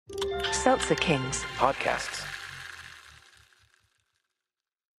Seltzer Kings podcasts.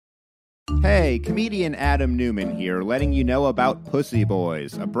 Hey, comedian Adam Newman here, letting you know about Pussy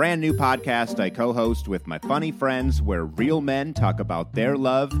Boys, a brand new podcast I co-host with my funny friends where real men talk about their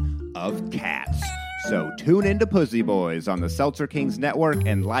love of cats. So tune into Pussy Boys on the Seltzer Kings Network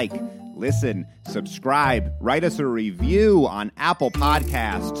and listen, subscribe, write us a review on Apple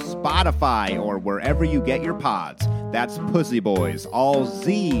Podcasts, Spotify, or wherever you get your pods. That's Pussy Boys, all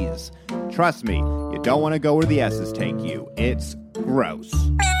Z's. Trust me, you don't want to go where the S's take you. It's gross.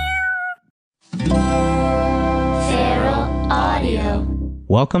 Feral Audio.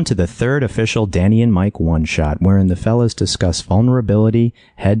 Welcome to the third official Danny and Mike one-shot, wherein the fellas discuss vulnerability,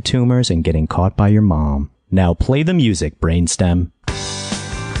 head tumors, and getting caught by your mom. Now play the music, brainstem.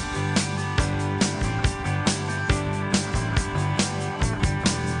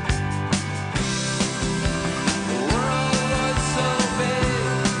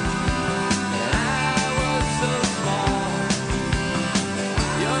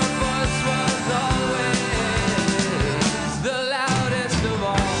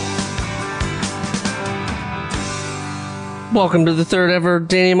 Welcome to the third ever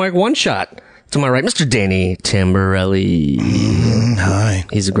Danny and Mike one shot. To my right, Mr. Danny Tamborelli. Hi.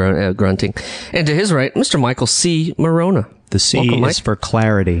 He's grunting. And to his right, Mr. Michael C. Morona. The C Welcome, is for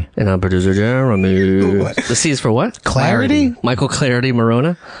clarity. And I'm producer Jeremy. The C is for what? Clarity? Michael Clarity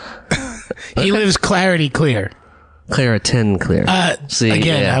Morona. He lives clarity clear. Claritin Clear. See,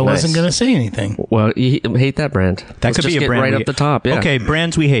 again, yeah, I wasn't nice. going to say anything. Well, you hate that brand. That Let's could just be a get brand right up the top. Yeah. Okay,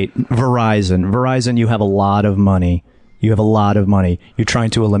 brands we hate. Verizon, you have a lot of money. You're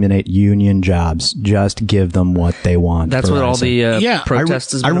trying to eliminate union jobs. Just give them what they want. That's what all the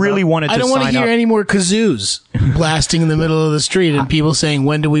protests is I really about. wanted to I don't want to sign hear up. any more kazoos blasting in the middle of the street and people saying,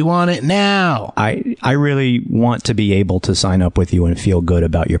 when do we want it? Now. I really want to be able to sign up with you and feel good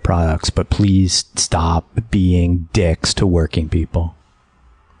about your products, but please stop being dicks to working people.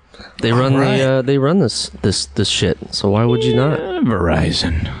 They run this shit. So why would you not?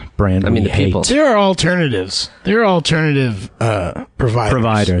 Verizon brand. I mean, we the people. hate. There are alternatives. There are alternative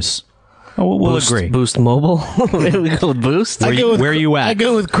providers. Oh, we'll Boost, agree. Boost Mobile? Maybe we go with Boost? Where are you at? I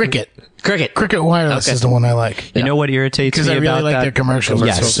go with Cricket. Cricket Wireless is the one I like. You know what irritates me Because I about really like that? their commercials.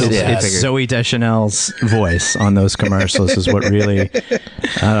 Yes, So it's Zoe Deschanel's voice on those commercials is what really,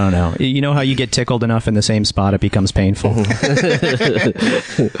 I don't know. You know how you get tickled enough in the same spot it becomes painful?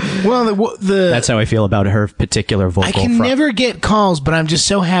 Well, That's how I feel about her particular vocal. I can never get calls, but I'm just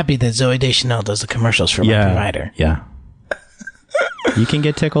so happy that Zoe Deschanel does the commercials for my provider. Yeah. You can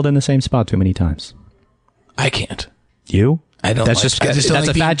get tickled in the same spot too many times. I can't. You? I don't. That's like, just that's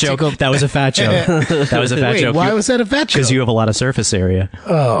a fat joke. Tickled. That was a fat joke. That was a fat Wait, joke. why was that a fat joke? Because you have a lot of surface area.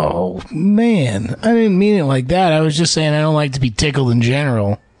 Oh man, I didn't mean it like that. I was just saying I don't like to be tickled in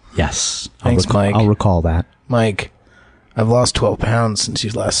general. Yes. Thanks, Mike. I'll recall that. Mike, I've lost 12 pounds since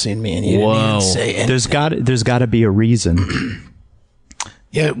you've last seen me, and you didn't even say anything. There's got to be a reason.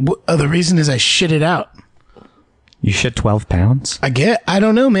 Yeah, the reason is I shit it out. You shit 12 pounds? I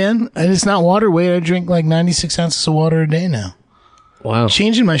don't know, man. And it's not water weight. I drink like 96 ounces of water a day now. Wow.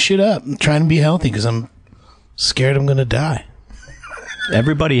 Changing my shit up. I'm trying to be healthy because I'm scared I'm going to die.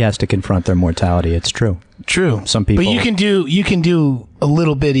 Everybody has to confront their mortality. It's true. True. Some people. But you can do a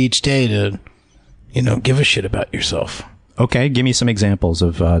little bit each day to, give a shit about yourself. Okay, give me some examples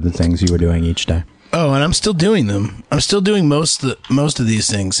of the things you were doing each day. Oh, and I'm still doing them. I'm still doing most of these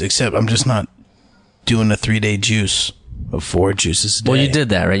things, except I'm just not doing a 3-day juice of 4 juices a day. Well, you did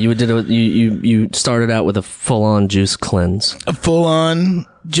that, right? You started out with a full-on juice cleanse. A full-on.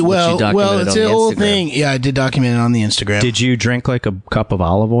 Well, it's an old thing. Yeah, I did document it on the Instagram. Did you drink like a cup of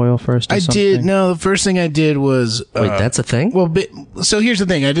olive oil first? Or I something? did. No, the first thing I did was. Wait, that's a thing? Well, so here's the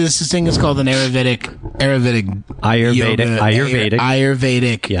thing. I did this thing. It's called an Ayurvedic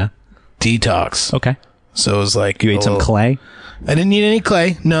Yeah. detox. Okay. So it was like You ate some clay? I didn't need any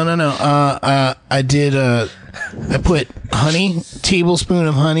clay. No. I did. I put tablespoon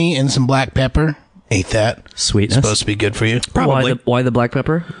of honey, and some black pepper. Ate that. Sweetness. It's supposed to be good for you. Probably. Why the black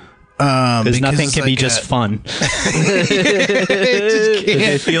pepper? Because nothing can be just fun.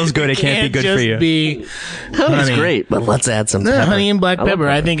 It feels good. It can't be good for you. Honey's great, but let's add some pepper. Honey and black pepper.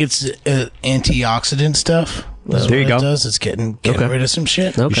 I think it's antioxidant stuff. That's there you what go. It does. It's getting rid of some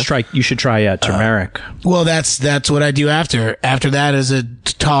shit. Okay. You should try turmeric. Well, that's what I do after. After that is a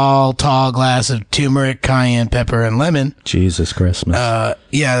tall glass of turmeric, cayenne pepper, and lemon. Jesus Christmas.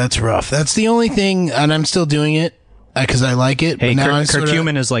 Yeah, that's rough. That's the only thing, and I'm still doing it. because I like it. Hey, but now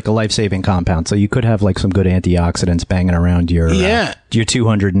curcumin is like a life-saving compound, so you could have like some good antioxidants banging around your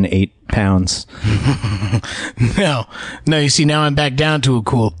 208 pounds. No. You see, now I'm back down to a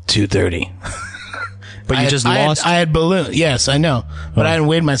cool 230. But you just lost. I had balloon. Yes, I know, but I hadn't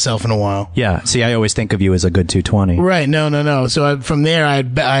weighed myself in a while. Yeah. See, I always think of you as a good 220. Right? No. So from there, I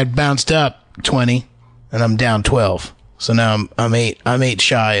had bounced up 20, and I'm down 12. So now I'm eight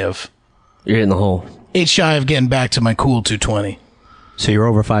shy of. You're in the hole. 8 shy of getting back to my cool 220. So you're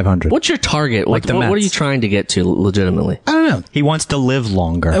over 500. What's your target? Like the what are Mets. you trying to get to legitimately? I don't know. He wants to live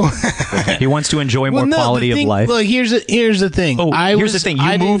longer. He wants to enjoy more quality of life. Look, here's the thing. Here's the thing.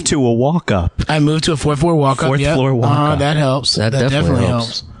 You moved to a walk-up. I moved to a 4th floor walk-up. Fourth floor walk-up. That helps. That definitely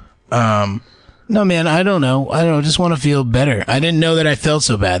helps. No, man, I don't know. I just want to feel better. I didn't know that I felt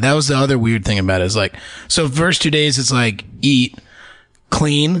so bad. That was the other weird thing about it. It's like, so first 2 days, it's like eat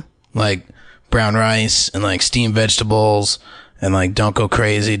clean, like brown rice and like steamed vegetables and like don't go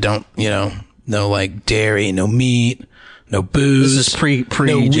crazy. Don't, no like dairy, no meat, no booze. This is pre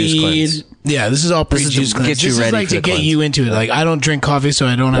no juice weed. cleanse. Yeah, this is all pre-juice cleanse. Get you this ready is like for to the get cleanse. you into it. Like, I don't drink coffee, so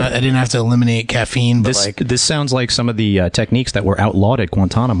I didn't have to eliminate caffeine. But This sounds like some of the techniques that were outlawed at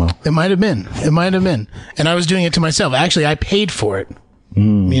Guantanamo. it might have been. And I was doing it to myself. Actually, I paid for it.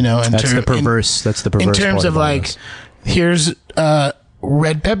 That's the perverse. In terms part of all like, this. here's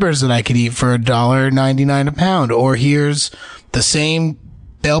red peppers that I could eat for $1.99 a pound, or here's the same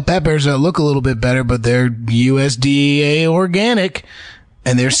bell peppers that look a little bit better, but they're USDA organic,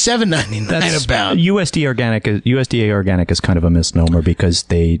 and they're $7.99 a pound. USDA organic is kind of a misnomer because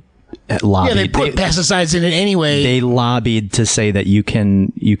they lobbied. Yeah, they put pesticides in it anyway. They lobbied to say that you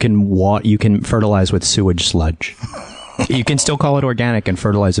can fertilize with sewage sludge. You can still call it organic and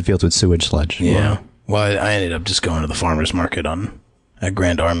fertilize the fields with sewage sludge. Yeah. Well, I ended up just going to the farmer's market at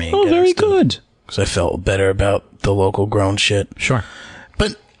Grand Army. Oh, very good. Because I felt better about the local grown shit. Sure.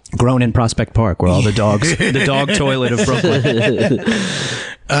 But Grown in Prospect Park, where all the dogs, the dog toilet of Brooklyn.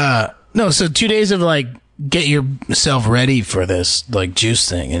 no, so 2 days of like get yourself ready for this like juice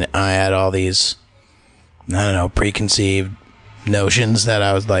thing, and I had all these, I don't know, preconceived notions that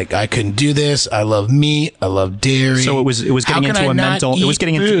I was like, I couldn't do this. I love meat. I love dairy. So it was getting into a mental. It was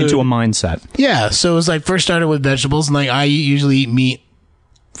getting into a mindset. Yeah. So it was like first started with vegetables, and like I usually eat meat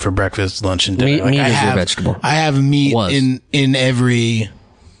for breakfast, lunch, and dinner. Meat is your vegetable. I have meat in every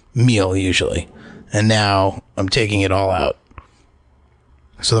meal usually, and now I'm taking it all out.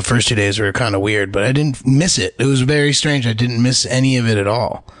 So the first 2 days were kind of weird, but I didn't miss it. It was very strange. I didn't miss any of it at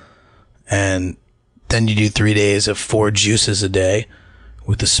all. And then you do 3 days of 4 juices a day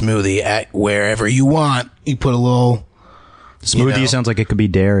with the smoothie at wherever you want. You put a little Smoothie sounds like it could be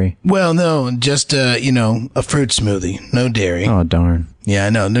dairy. Well, no, just a fruit smoothie, no dairy. Oh darn! Yeah, I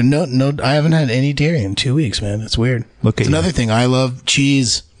know. No. I haven't had any dairy in 2 weeks, man. It's weird. Look at another thing. I love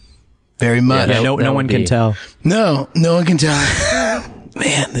cheese very much. Yeah, no one can tell. No one can tell.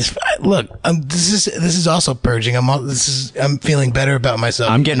 Man, this is also purging. I'm feeling better about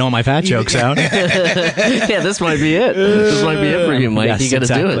myself. I'm getting all my fat jokes out. Yeah, this might be it. This might be it for you, Mike. Yes, you got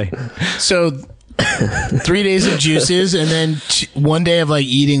to do exactly. it. So 3 days of juices, and then 1 day of like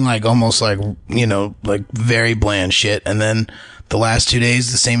eating like almost like like very bland shit, and then the last 2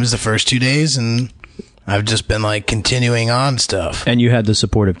 days the same as the first 2 days, and I've just been like continuing on stuff. And you had the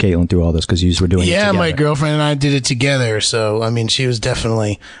support of Caitlin through all this because you were doing it together. My girlfriend and I did it together. So I mean, she was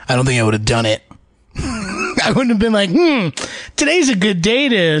definitely. I don't think I would have done it. I wouldn't have been like, today's a good day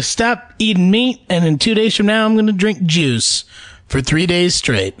to stop eating meat, and in 2 days from now I'm going to drink juice for 3 days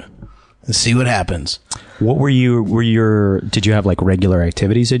straight and see what happens. What did you have like regular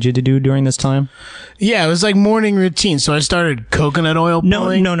activities that you had to do during this time? Yeah, it was like morning routine. So I started coconut oil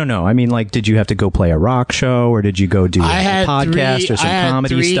pulling. No. I mean, like, did you have to go play a rock show, or did you go do a podcast or some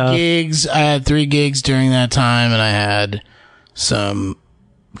comedy stuff? I had 3 gigs during that time, and I had some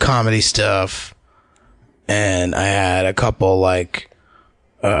comedy stuff, and I had a couple like,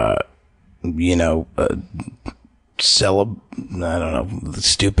 stupid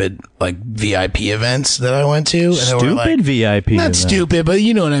like VIP events that I went to. Stupid VIP Not event. stupid, but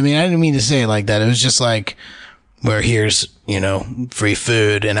you know what I mean. I didn't mean to say it like that. It was just like, where here's, free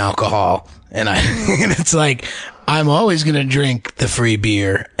food and alcohol. And and it's like, I'm always going to drink the free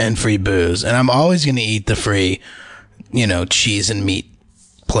beer and free booze. And I'm always going to eat the free, cheese and meat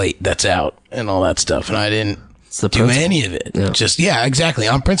plate that's out and all that stuff. And I didn't do any of it. Yeah. Exactly.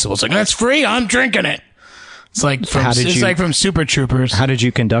 On principle. It's like, that's free. I'm drinking it. It's like from Super Troopers. How did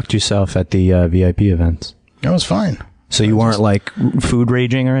you conduct yourself at the VIP events? That was fine. So you weren't like food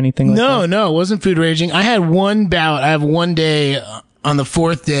raging or anything like that? No, it wasn't food raging. I had one bout. I have 1 day on the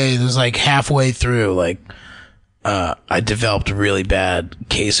 4th day. It was like halfway through. Like I developed a really bad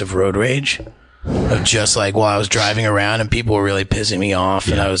case of road rage. Of just like while I was driving around and people were really pissing me off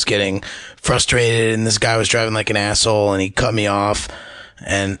and I was getting frustrated and this guy was driving like an asshole and he cut me off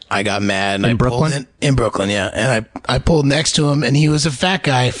and I got mad and Brooklyn? In Brooklyn, yeah. And I pulled next to him and he was a fat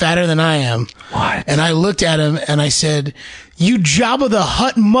guy, fatter than I am. What? And I looked at him and I said, "You Jabba the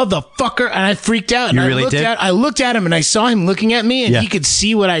Hutt motherfucker." And I freaked out. And You really did? I looked at him and I saw him looking at me and he could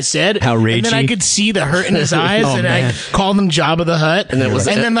see what I said. How ragey. And then I could see the hurt in his eyes Oh, and man. I called him Jabba the Hutt. And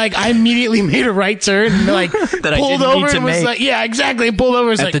then like I immediately made a right turn and like That I pulled didn't over need to and was make. like, yeah, exactly. Pulled over.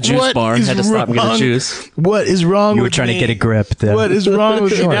 Was At like, the juice what bar, is had to stop and get a wrong? juice. What is wrong? You were with trying me? to get a grip. There. What is wrong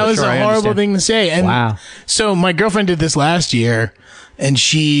with me? That was Sure, a I horrible understand. thing to say. And Wow. so my girlfriend did this last year, and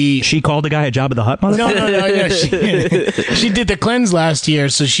she called the guy a Jabba the Hutt motherfucker? no. She did the cleanse last year,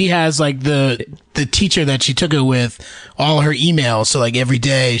 so she has like the teacher that she took it with, all her emails. So like every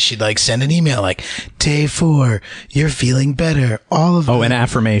day she'd like send an email like, "Day 4, you're feeling better." All of Oh, an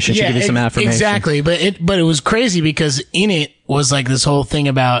affirmation. She give you some affirmation. Exactly. But it was crazy because in it was like this whole thing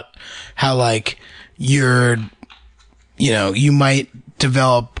about how like you might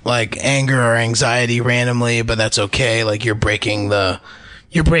develop like anger or anxiety randomly, but that's okay. Like you're breaking the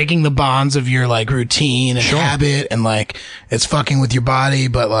bonds of your like routine and habit, and like it's fucking with your body,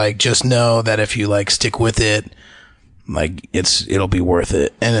 but like just know that if you like stick with it, like it'll be worth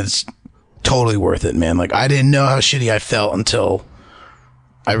it. And it's totally worth it, man. Like I didn't know how shitty I felt until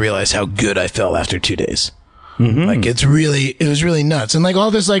I realized how good I felt after 2 days. Mm-hmm. Like it was really nuts. And like all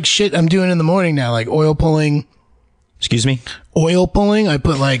this like shit I'm doing in the morning now, like oil pulling. Excuse me? Oil pulling. I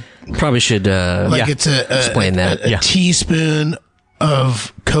put like Probably should it's explain that. a teaspoon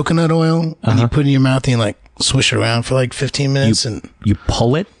of coconut oil, and you put it in your mouth and you like swish it around for like 15 minutes, and You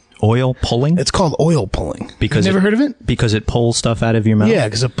pull it? Oil pulling? it's called oil pulling. Because You've never heard of it? Because it pulls stuff out of your mouth? Yeah,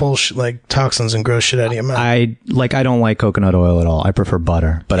 because it pulls like toxins and gross shit out of your mouth. I don't like coconut oil at all. I prefer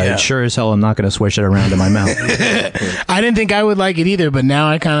butter, but Yeah. I sure as hell am not going to swish it around in my mouth. I didn't think I would like it either, but now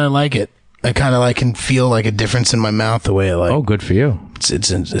I kind of like it. I kind of like can feel like a difference in my mouth the way it like. Oh, good for you. It's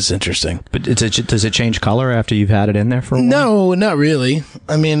interesting. But does it change color after you've had it in there for a while? No, not really.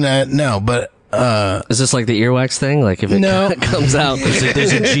 I mean, no, but Is this like the earwax thing? Like if it No. comes out, There's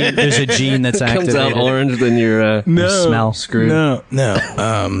a gene that's comes activated. out orange, then you're Smell. screwed. No.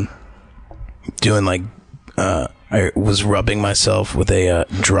 Doing like, I was rubbing myself with a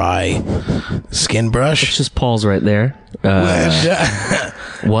dry skin brush. It's just Paul's right there.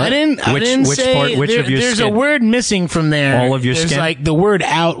 What? I didn't which say part- which of your there's skin? a word missing from there. All of your there's skin? like the word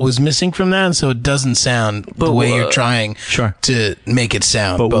 "out" was missing from that, so it doesn't sound the way you're trying Sure. to make it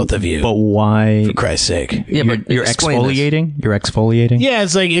sound. both of you, But why? for Christ's sake. Yeah, but You're explain this. exfoliating? You're exfoliating? Yeah,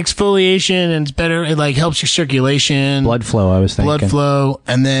 it's like exfoliation, and it's better. It like helps your circulation, Blood flow, I was thinking. blood flow,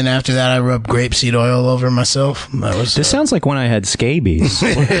 and then after that, I rubbed grapeseed oil over myself. That was This sounds like when I had scabies.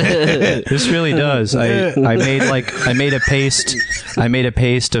 This really does. I made a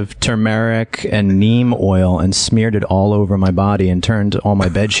paste of turmeric and neem oil and smeared it all over my body and turned all my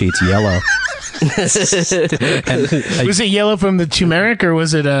bed sheets yellow. was it yellow from the turmeric or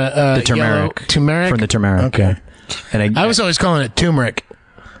was it The turmeric. yellow turmeric From the turmeric. Okay. Yeah. And I was always calling it turmeric.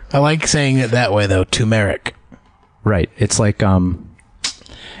 I like saying it that way though, turmeric. right. It's like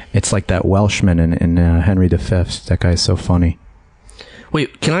that Welshman in Henry V. That guy's so funny.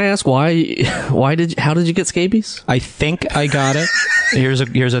 Wait, can I ask why? How did you get scabies? I think I got it. Here's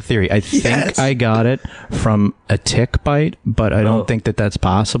a theory. I think Yes. I got it from a tick bite, but I don't think that that's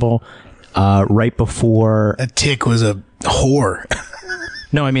possible. Right before, A tick was a whore.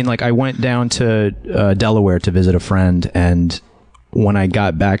 no, I mean like I went down to Delaware to visit a friend, and when I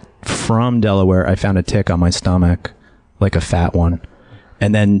got back from Delaware, I found a tick on my stomach, like a fat one,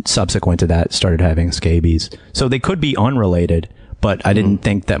 and then subsequent to that, started having scabies. So they could be unrelated, but I didn't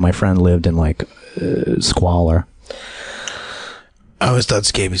think that my friend lived in like squalor. I always thought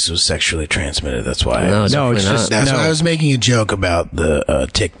scabies was sexually transmitted. That's why. No, No, definitely it's not. just That's no. why I was making a joke about the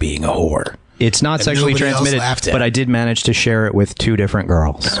tick being a whore. It's not And sexually nobody else transmitted, laughed at but it. I did manage to share it with 2 different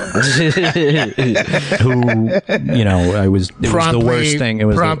girls who, it was the worst thing. It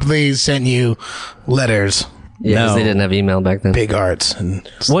was promptly sent you letters, Yeah, 'cause No. they didn't have email back then. big hearts, and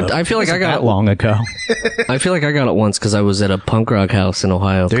What? stuff. I feel like I that got. long ago. I feel like I got it once because I was at a punk rock house in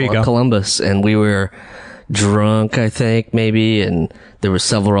Ohio. There you go. Columbus, and we were drunk, I think, maybe, and there were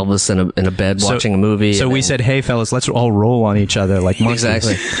several of us in a bed watching a movie. So we said, "Hey, fellas, let's all roll on each other like monkeys."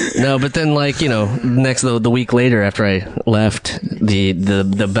 Exactly. No, but then, like, the week later after I left,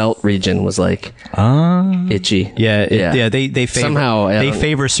 the belt region was like itchy. Yeah. They favor, somehow they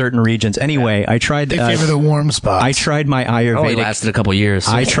favor certain regions. Anyway, I tried. They favor the warm spots. I tried my Ayurvedic. Only lasted a couple years.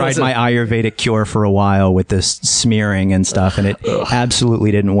 I tried my Ayurvedic cure for a while with this smearing and stuff, and it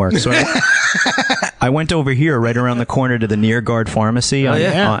absolutely didn't work. So I went over here, right around the corner, to the Near Guard Pharmacy,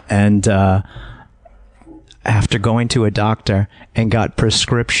 and after going to a doctor and got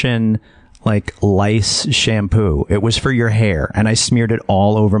prescription like lice shampoo. It was for your hair, and I smeared it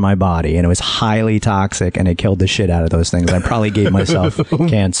all over my body, and it was highly toxic, and it killed the shit out of those things. I probably gave myself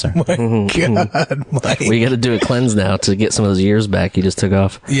cancer. God, Mike. We got to do a cleanse now to get some of those years back you just took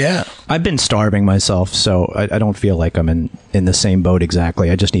off. Yeah. I've been starving myself, so I don't feel like I'm in the same boat exactly.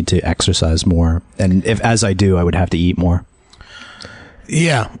 I just need to exercise more, and as I do, I would have to eat more.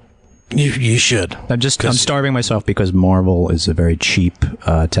 Yeah. You should. I'm starving myself because Marvel is a very cheap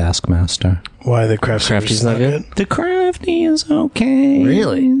taskmaster. Why the Crafty's not good? The Crafty is okay.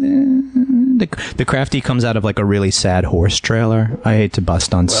 Really? The Crafty comes out of like a really sad horse trailer. I hate to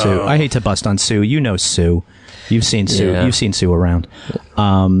bust on Sue. You know Sue. You've seen Sue. Yeah. You've seen Sue around.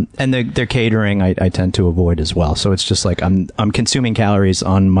 And their catering I tend to avoid as well. So it's just like I'm consuming calories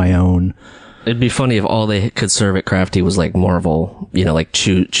on my own. It'd be funny if all they could serve at Crafty was like Marvel, like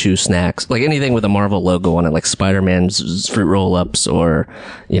chew snacks, like anything with a Marvel logo on it, like Spider-Man's fruit roll-ups or,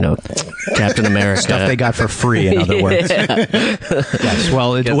 Captain America. Stuff they got for free, in other words. Yes,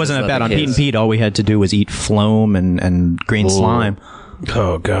 well, it wasn't that bad. On Pete and Pete, all we had to do was eat Floam and green slime.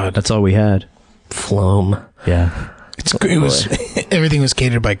 Oh, God. That's all we had. Floam. Yeah. Everything was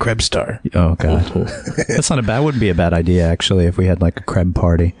catered by Krebstar. Oh, God. That's not wouldn't be a bad idea, actually, if we had like a Kreb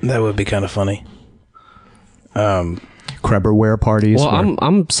party. That would be kind of funny. Kreberware parties. Well,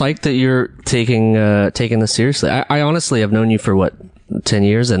 I'm psyched that you're taking this seriously. I honestly have known you for 10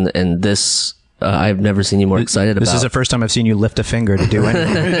 years, and this I've never seen you more excited about. This is the first time I've seen you lift a finger to do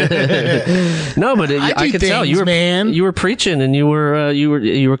anything. No, but I could tell you were preaching, and you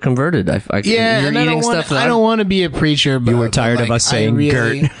were converted. You're eating stuff that I don't want to be a preacher. But you were tired of us saying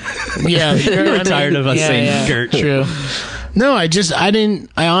Gert. Yeah, you were tired of us saying Gert. True. No, I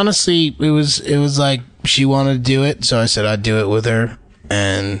honestly, it was like she wanted to do it, so I said I'd do it with her,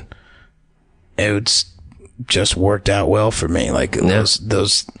 and it's just worked out well for me. Like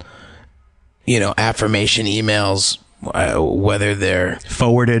those affirmation emails, whether they're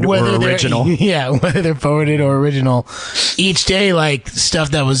forwarded or original. Yeah, whether they're forwarded or original. Each day, like,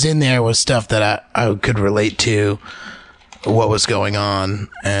 stuff that was in there was stuff that I could relate to what was going on.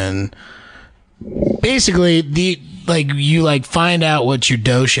 And basically, you find out what your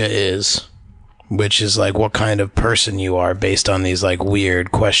dosha is, which is like what kind of person you are based on these like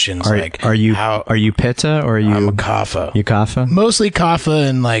weird questions. Are you Pitta or are you? I'm a Kapha. You Kapha? Mostly Kapha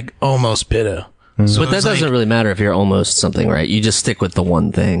and like almost Pitta. So but that doesn't really matter if you're almost something, right? You just stick with the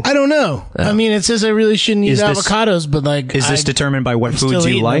one thing. I don't know. I mean, it says I really shouldn't eat avocados, but like, is this determined by what foods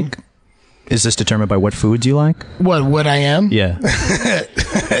you like? Is this determined by what foods you like? What I am? Yeah.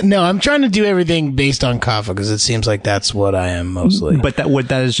 No, I'm trying to do everything based on Kapha because it seems like that's what I am mostly. But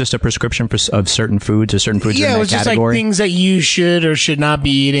that is just a prescription of certain foods or certain foods in that category? Yeah, it was just like things that you should or should not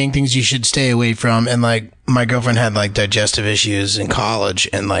be eating, things you should stay away from. And like my girlfriend had like digestive issues in college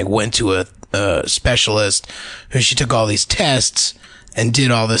and like went to a specialist who she took all these tests and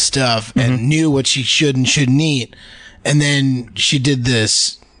did all this stuff and knew what she should and shouldn't eat. And then she did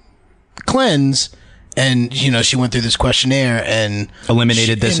this cleanse and she went through this questionnaire and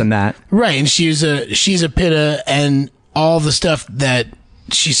eliminated this and that, right? And she's a Pitta, and all the stuff that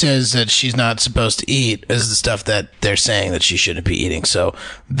she says that she's not supposed to eat is the stuff that they're saying that she shouldn't be eating. So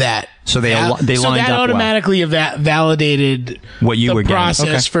they lined up automatically validated what you were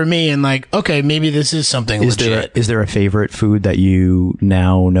process for me, and like, okay, maybe this is something legit. Is there a favorite food that you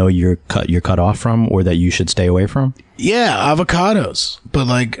now know you're cut off from, or that you should stay away from? Yeah, avocados. But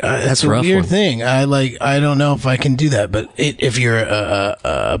like, that's a weird thing. I don't know if I can do that. But if you're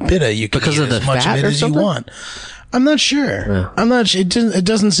a Pitta, you can eat as much of it as you want. I'm not sure. Yeah. I'm not sure. It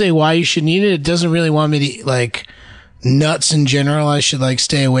doesn't say why you shouldn't eat it. It doesn't really want me to eat, like, nuts in general. I should like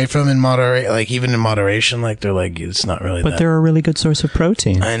stay away from in even in moderation. Like they're like, it's not really. But they're a really good source of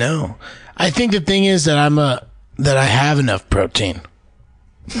protein. I know. I think the thing is that I have enough protein.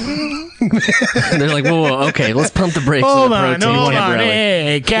 They're like, whoa, okay, let's pump the brakes. Hold on.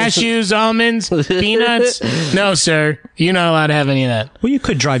 Hey, cashews, almonds, peanuts. No, sir, you're not allowed to have any of that. Well, you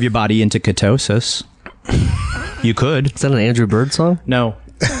could drive your body into ketosis. You could. Is that an Andrew Bird song? No.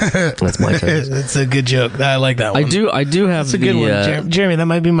 That's my turn. That's a good joke. I like that one. I do have It's a good one. Jeremy, that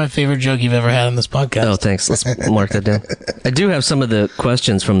might be my favorite joke you've ever had on this podcast. Oh, thanks. Let's mark that down. I do have some of the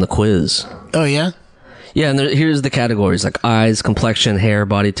questions from the quiz. Oh, yeah? Yeah, and here's the categories, like eyes, complexion, hair,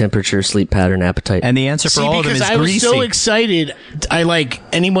 body temperature, sleep pattern, appetite. And the answer for all of them is because I was greasy. so excited. I like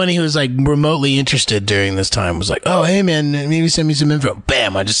anybody who was like remotely interested during this time was like, "Oh, hey man, maybe send me some info."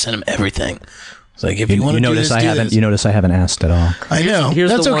 Bam! I just sent him everything. It's like, if you want to do this, do this. You notice I haven't asked at all. I know.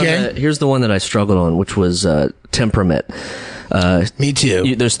 That's okay. Here's the one that I struggled on, which was temperament. Me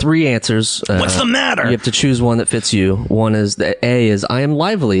too. There's 3 answers. What's the matter? You have to choose one that fits you. One is A is I am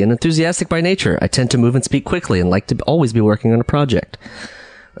lively and enthusiastic by nature. I tend to move and speak quickly and like to always be working on a project.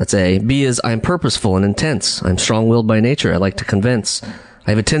 That's A. B is I am purposeful and intense. I'm strong-willed by nature. I like to convince. I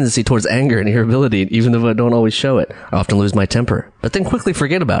have a tendency towards anger and irritability, even though I don't always show it. I often lose my temper, but then quickly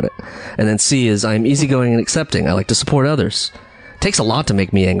forget about it. And then C is I am easygoing and accepting. I like to support others. It takes a lot to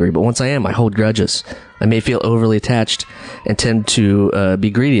make me angry, but once I am, I hold grudges. I may feel overly attached and tend to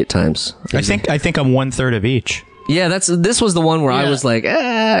be greedy at times. I think I'm 1/3 of each. Yeah, this was the one where I was like,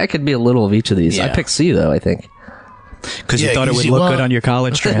 I could be a little of each of these. Yeah. I picked C though, I think. Because you thought it would look good on your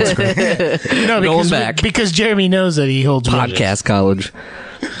college transcript. No, Going back. because Jeremy knows that he holds grudges. Podcast college.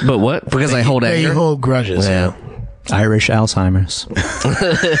 But what? Because I hold Yeah, anger? you hold grudges. Yeah. Irish Alzheimer's.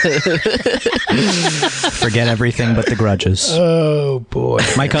 Forget everything but the grudges. Oh boy,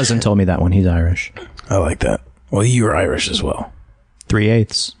 My cousin told me that one. He's Irish. I like that. Well, you were Irish as well.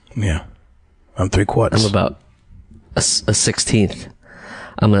 3/8. Yeah, I'm 3/4. I'm about a 16th.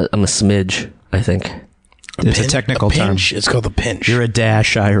 I'm a smidge, I think. It's a technical term. pinch. It's called the pinch. You're a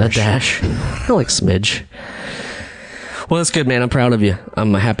dash A Irish. dash. I like smidge. Well, that's good, man. I'm proud of you.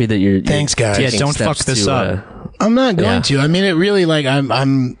 I'm happy that you're. Thanks, guys. Yeah, taking don't fuck steps this to, up. I'm not going Yeah. to. I mean, it really like I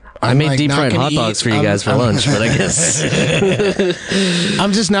made like, deep not fried gonna hot dogs eat. for you guys for lunch, but I guess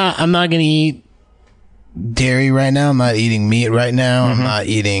I'm just not. I'm not going to eat dairy right now. I'm not eating meat right now. I'm not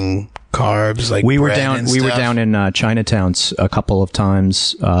eating carbs like We were bread down. and We were stuff. down in Chinatown a couple of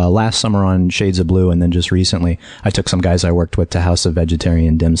times last summer on Shades of Blue, and then just recently, I took some guys I worked with to House of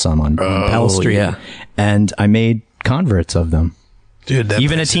Vegetarian Dim Sum on Pell Street, yeah. and I made converts of them. Dude, that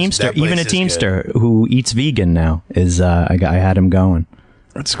Even a place is- teamster, that place even a is good. teamster who eats vegan now is. I had him going.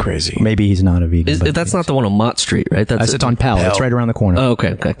 That's crazy. Maybe he's not a vegan. but that's not the one on Mott Street, right? That's It's on Pell. It's right around the corner. Oh,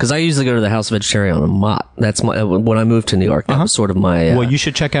 okay. Because I usually go to the House of Vegetarian on Mott. That's my when I moved to New York. That was sort of my. Well, you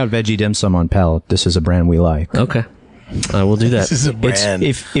should check out Veggie Dim Sum on Pell. This is a brand we like. Okay, I will do that. This is a It's, brand.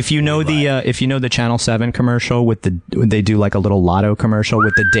 if you know the Channel 7 commercial with they do like a little lotto commercial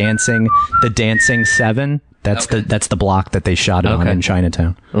with the dancing 7. That's the block that they shot it on Okay. in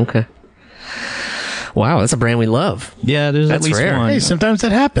Chinatown. Okay. Wow, that's a brand we love. Yeah, there's That's at least rare. one. Hey, sometimes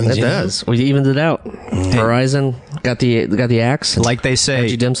that happens. It you know? does. We evened it out. Verizon got the axe. Like they say,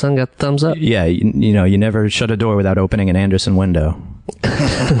 Veggie Dim Sum got the thumbs up. yeah, you know, you never shut a door without opening an Anderson window.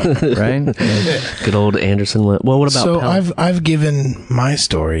 Right? Good old Anderson. Well, what about So Pell? I've given my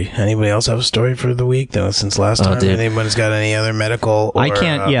story. Anybody else have a story for the week though? Since last time, dude. anybody's got any other medical? Or, I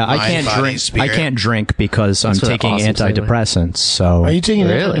can't. Yeah, I mind, can't body, drink. spirit? I can't drink because I'm That's an taking awesome segue. antidepressants. So Are you taking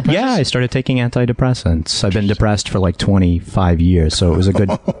Really? antidepressants? yeah, I started taking antidepressants. I've been depressed for like 25 years, so it was a good.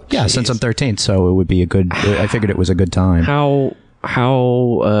 Yeah, since I'm 13, so it would be a good. I figured it was a good time. How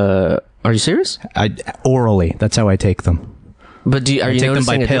are you serious? Orally, that's how I take them. But are I you take them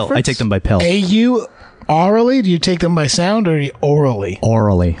by noticing a pill. I difference? take them by pill. You orally? Do you take them by sound or orally?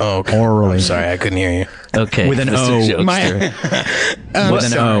 Orally. Oh, okay. Orally. I'm sorry, I couldn't hear you. Okay, With an Mr. O. Jokester.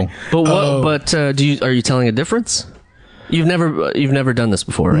 With an O. But what? But are you telling a difference? You've never done this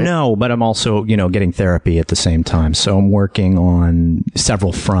before, right? No, but I'm also, getting therapy at the same time. So I'm working on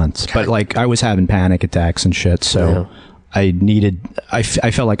several fronts. But like I was having panic attacks and shit, so I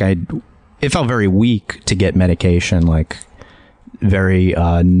felt like it felt very weak to get medication, like very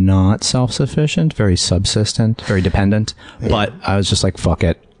not self-sufficient, very subsistent, very dependent. But I was just like, fuck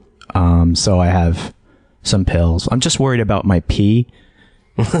it. So I have some pills. I'm just worried about my pee.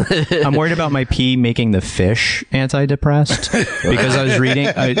 I'm worried about my pee making the fish antidepressed because I was reading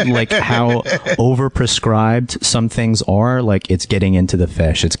like how overprescribed some things are. Like it's getting into the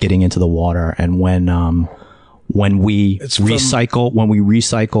fish, it's getting into the water, and when we recycle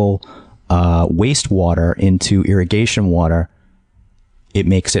wastewater into irrigation water, it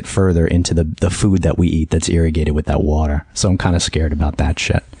makes it further into the food that we eat that's irrigated with that water. So I'm kind of scared about that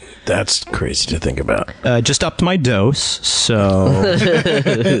shit. That's crazy to think about. Just upped my dose, so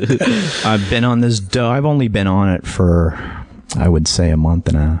I've been on this I've only been on it for, I would say, a month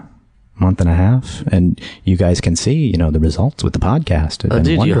and month and a half, and you guys can see, the results with the podcast. It's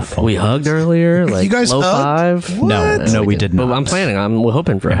been wonderful. We hugged earlier, like You guys low hugged? five. No, we did not. But I'm planning. We're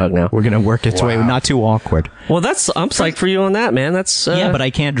hoping for a hug now. We're gonna work its way, not too awkward. Well, I'm psyched for you on that, man. That's Yeah, but I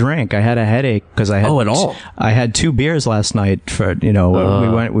can't drink. I had a headache because I had. Oh, at all? I had 2 beers last night.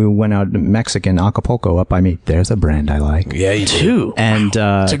 We went out to Mexican Acapulco up by me. There's a brand I like. Yeah, you do. two. And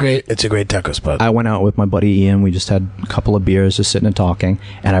It's a great taco spot. I went out with my buddy Ian. We just had a couple of beers, just sitting and talking.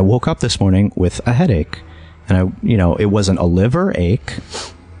 And I woke up this morning with a headache, and it wasn't a liver ache,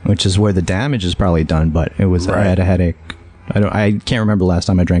 which is where the damage is probably done, but it was. I had a headache. I can't remember last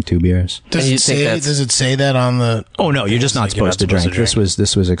time I drank 2 beers. Does it say that on the? Oh no, you're just not supposed to drink.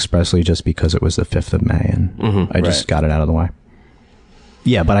 This was expressly just because it was the 5th of May, and I just got it out of the way.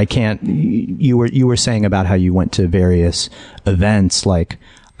 Yeah, but I can't. You were saying about how you went to various events. Like,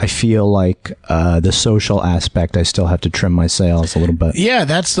 I feel like the social aspect, I still have to trim my sails a little bit. Yeah,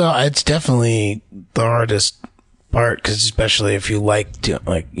 it's definitely the hardest part, because especially if you like to,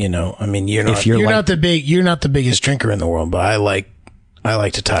 you're not the biggest drinker in the world, but I like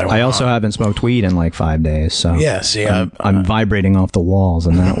to tie one I also on. haven't smoked weed in like 5 days, so Yeah, see, I'm vibrating off the walls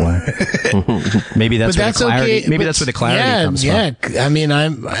in that way. Maybe that's where the clarity. okay, Maybe that's where the clarity comes from. Yeah, I mean,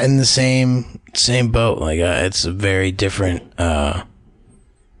 I'm in the same boat. Like, it's a very different.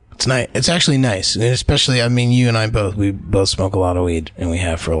 It's nice. It's actually nice, and especially. I mean, you and I both smoke a lot of weed, and we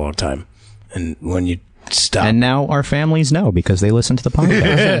have for a long time. And when you stop, And now our families know because they listen to the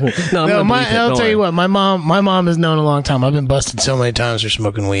podcast. I'll tell you what. My mom has known a long time. I've been busted so many times for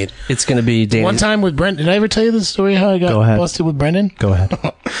smoking weed. It's going to be Danny. One time with Brendan. Did I ever tell you the story how I got Go ahead. busted with Brendan? Go ahead.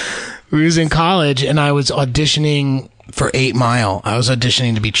 We was in college, and I was auditioning for 8 Mile. I was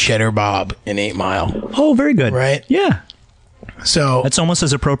auditioning to be Cheddar Bob in 8 Mile. Oh, very good. Right? Yeah. So That's almost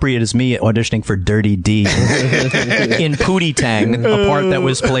as appropriate as me auditioning for Dirty D in Pootie Tang, a part that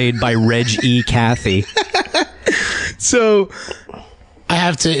was played by Reg E. Cathy. So I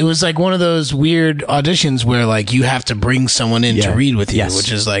have to. It was like one of those weird auditions where like you have to bring someone in to Yeah. read with you, Yes.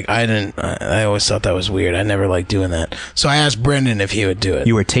 which is like I always thought that was weird. I never liked doing that. So I asked Brendan if he would do it.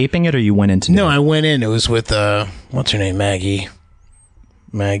 You were taping it, or you went into No, I went in. It was with what's her name, Maggie.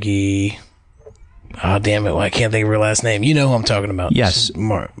 Oh, damn it! Well, I can't think of her last name. You know who I'm talking about. Yes.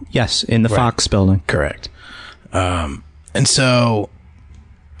 Mark. Yes, in the Fox building. Correct. And so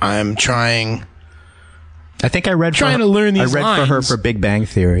I'm trying. I think I read Trying for to learn these I read for her lines. for Big Bang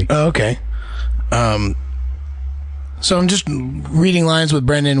Theory. Oh, okay. So I'm just reading lines with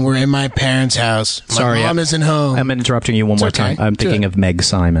Brendan. We're in my parents' house. My Sorry, mom isn't home. I'm interrupting you one more okay. time. I'm Do thinking it. of Meg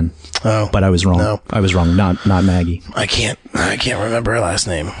Simon. Oh, But I was wrong. No. I was wrong. Not Maggie. I can't remember her last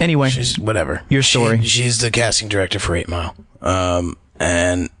name. Anyway, She's whatever. your story. She's the casting director for 8 Mile.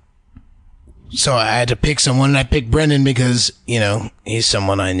 And so I had to pick someone, and I picked Brendan because, he's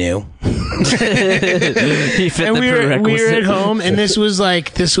someone I knew. He fit And the we were prerequisite. at home, and this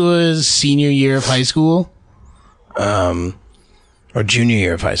was senior year of high school. Or junior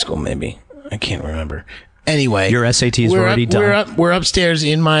year of high school, maybe. I can't remember. Anyway, Your SATs were already done. We're upstairs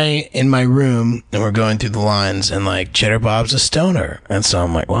in my room, and we're going through the lines, and like Cheddar Bob's a stoner, and so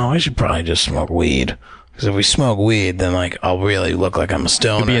I'm like, well, I should probably just smoke weed, because if we smoke weed, then like I'll really look like I'm a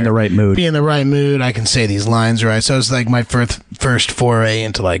stoner. Be in the right mood. Be in the right mood. I can say these lines right. So it's like my first foray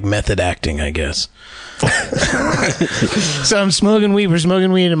into like method acting, I guess. So I'm smoking weed. We're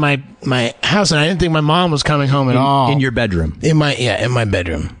smoking weed in my house, and I didn't think my mom was coming home at all. In your bedroom. In my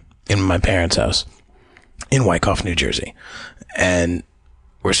bedroom, in my parents' house in Wyckoff, New Jersey. And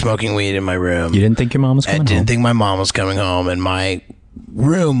we're smoking weed in my room. You didn't think your mom was I coming didn't home? think my mom was coming home, and my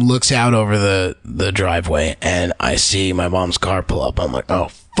room looks out over the driveway, and I see my mom's car pull up. I'm like, oh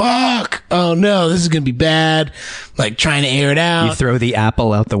fuck, oh no, this is gonna be bad. Like trying to air it out. You throw the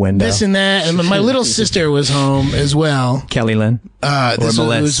apple out the window. This and that, and my little sister was home as well. Kelly Lynn? It was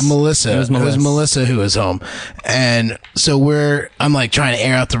Melissa. It was Melissa who was home, and so I'm like trying to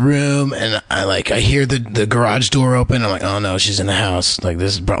air out the room, and I hear the garage door open. I'm like, oh no, she's in the house. Like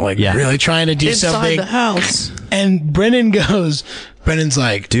this is really trying to do something. Inside the house. And Brennan's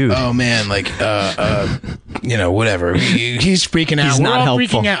like, dude, oh man, like, whatever. He's freaking out. He's We're not all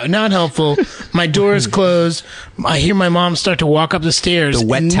helpful. freaking out. Not helpful. My door is closed. I hear my mom start to walk up the stairs. The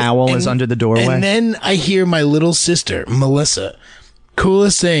wet towel is under the doorway. And then I hear my little sister, Melissa,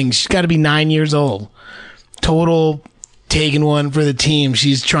 coolest thing. She's got to be 9 years old. Total taking one for the team.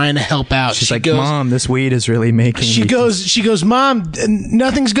 She's trying to help out. She's She like, goes, Mom, this weed is really making She me goes, Mom,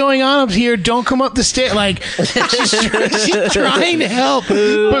 nothing's going on up here. Don't come up the stairs. Like, she's trying to help,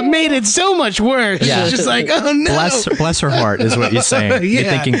 but made it so much worse. Yeah. She's just like, oh no. bless her heart is what you're saying. You're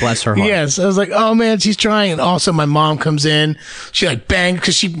thinking bless her heart. Yes. I was like, oh man, she's trying. And also my mom comes in. She like banged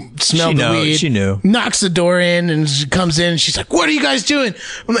because she smelled the weed. She knew. Knocks the door in and she comes in and she's like, what are you guys doing?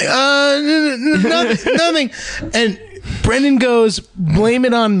 I'm like, nothing. And Brendan goes, blame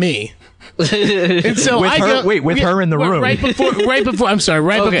it on me. And so With I her- go, wait, with her in the room. right before Okay,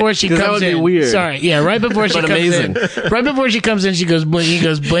 before she 'cause that comes would be in. weird. Sorry, yeah, right before she But comes amazing. in. Right before she comes in, he goes,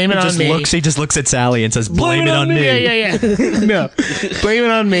 blame it on me. He just looks at Sally and says, blame it on me. Yeah. No, blame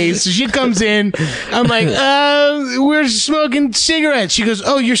it on me. So she comes in. I'm like, we're smoking cigarettes. She goes,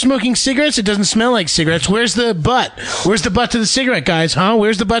 oh, you're smoking cigarettes? It doesn't smell like cigarettes. Where's the butt? Where's the butt to the cigarette, guys? Huh?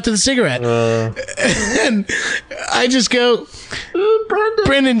 Where's the butt to the cigarette? And I just go,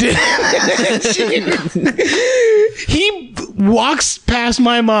 Brendan did. He walks past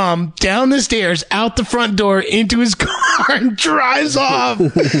my mom down the stairs, out the front door, into his car, and drives off.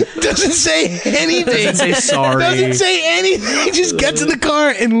 Doesn't say anything. Doesn't say sorry. Doesn't say anything. Just gets in the car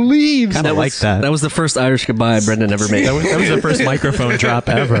and leaves. Kind of like that. That was the first Irish goodbye Brendan ever made. That was the first microphone drop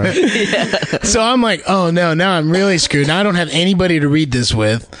ever. So I'm like, oh no, now I'm really screwed. Now I don't have anybody to read this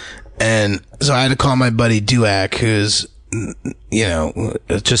with. And so I had to call my buddy Duac, who's, you know,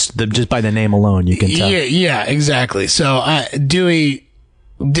 Just by the name alone, you can tell. yeah, exactly. So Dewey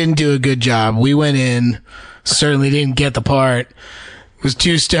didn't do a good job. We went in, certainly didn't get the part. Was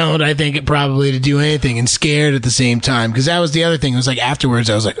too stoned, I think, probably to do anything, and scared at the same time. Because that was the other thing. It was like afterwards,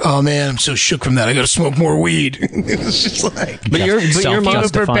 I was like, "Oh man, I'm so shook from that. I got to smoke more weed." It was just like, But your mom, a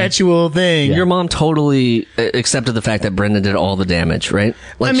perpetual thing. your mom totally accepted the fact that Brendan did all the damage, right?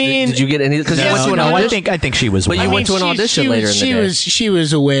 Like, I mean, did you get any? Because you went to an I audition. think she was. But you aware. went to an audition later in the day. She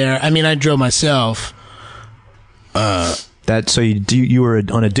was aware. I mean, I drove myself. That so you were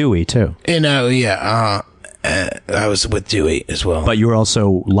on a Dewey too, You know, yeah. I was with Dewey as well. but you were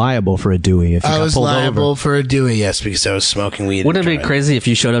also liable for a Dewey if you I got was pulled liable over. for a Dewey, yes, because I was smoking weed. Wouldn't it and be driving. crazy if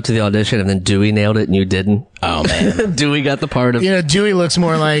you showed up to the audition and then Dewey nailed it and you didn't? Oh man. Dewey got the part of. You know, Dewey looks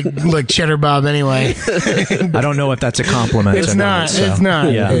more like Cheddar Bob anyway. I don't know if that's a compliment. It's or not. so, It's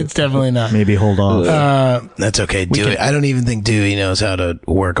not. Yeah, It's definitely not. maybe hold off. That's okay. Dewey. I don't even think Dewey knows how to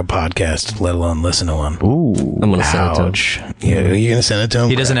work a podcast, let alone listen to one. Ooh, I'm gonna send it to him. Ouch. Yeah, you're gonna send it to him.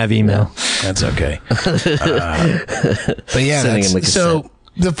 he doesn't have email. That's okay. But yeah, Sending him a so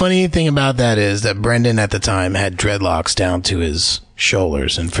the funny thing about that is that Brendan at the time had dreadlocks down to his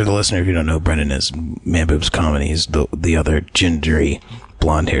shoulders. And for the listener, if you don't know who Brendan is, Man Boobs Comedy, he's the other gingery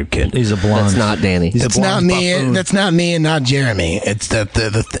blonde-haired kid. He's a blonde. That's not Danny. That's not me. That's not me, and not Jeremy. It's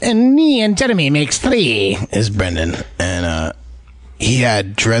that and me and Jeremy makes three is Brendan, and he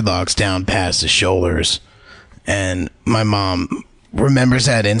had dreadlocks down past his shoulders, and my mom remembers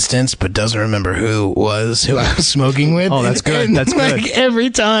that instance, but doesn't remember who I was smoking with. Oh, that's good. And, That's good. like, every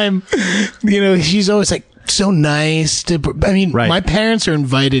time, you know, she's always like so nice to. I mean, Right. my parents are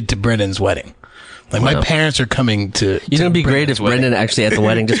invited to Brendan's wedding. Like my parents are coming to. You know, it'd be great if Brendan actually at the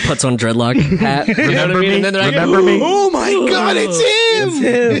wedding just puts on dreadlock hat. You know what I mean? And then they're like, Remember me? Oh my God,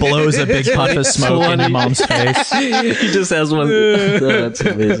 it's him! Blows a big puff of smoke in your mom's face. he just has one. Oh, that's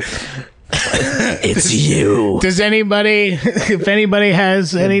amazing. It's you. Does anybody, if anybody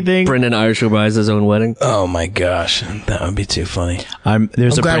has anything, Brendan Irish buys his own wedding. oh my gosh, that would be too funny. There's I'm a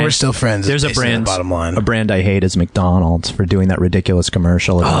glad brand, we're still friends. There's a basically brand. the bottom line. A brand I hate is McDonald's for doing that ridiculous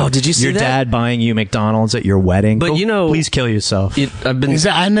commercial. about Oh, did you see your that? dad buying you McDonald's at your wedding? But you know- please kill yourself. I've been. Is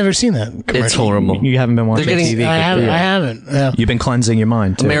that? I've never seen that. It's commercial. horrible. You haven't been watching They're getting- TV. I good for haven't. you. Yeah. You've been cleansing your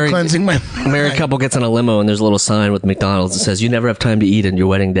mind too. Married- Cleansing my. A married couple gets on a limo and there's a little sign with McDonald's that says, "You never have time to eat on your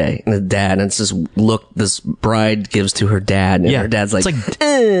wedding day." And the dad, and it's this look this bride gives to her dad, and her dad's like,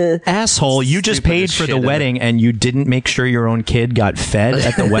 asshole, you just paid Stupidest for the shit wedding and you didn't make sure your own kid got fed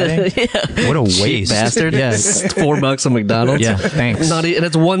at the wedding? What a "Cheap waste. bastard." Yeah. $4 on McDonald's. Yeah, thanks. And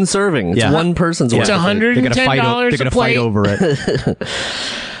it's one serving. It's Yeah. one person's Yeah. It's wedding. They're gonna $110 fight. They're gonna a plate. fight over it.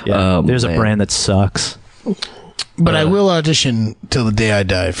 Yeah. Oh, There's a man. brand that sucks. But I will audition till the day I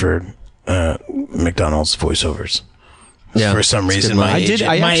die for McDonald's voiceovers. Yeah. For some It's a good reason,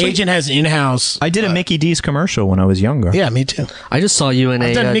 one. my agent has in-house. I did a Mickey D's commercial when I was younger. Yeah, me too. I just saw you in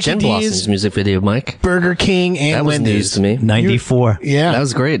I've done a Mickey Jen D's. Blossom's music video, Mike. Burger King and That was Wendy's. news to me. 94. Yeah, That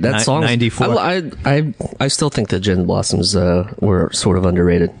was great. That song. 94. I still think that Jen Blossoms were sort of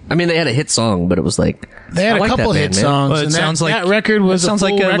underrated. I mean, they had a hit song, but it was like They had I a like couple that hit band, man. songs. Well, it and sounds that, like- that record was it sounds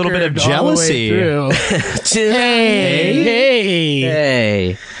like full a little bit of record all the way jealousy. through. Hey,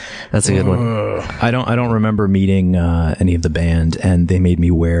 Hey, That's a good one. I don't remember meeting any of the band, and they made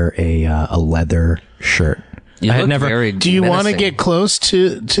me wear a leather shirt. You I had look never. very Do you want to menacing. get close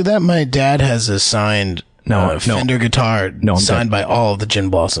to that? My dad has a signed No, Fender guitar No, I'm signed good. by all of the Gin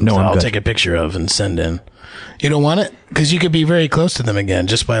Blossoms. No, that I'm I'll good. take a picture of and send in. You don't want it? Because you could be very close to them again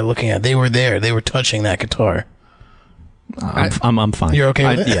just by looking at. They were there. They were touching that guitar. I'm fine. You're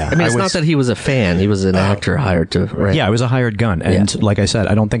okay with it? Yeah. I mean, it's was- not that he was a fan. He was an actor hired to. Right? Yeah, I was a hired gun, and like I said,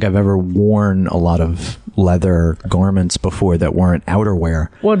 I don't think I've ever worn a lot of leather garments before that weren't outerwear.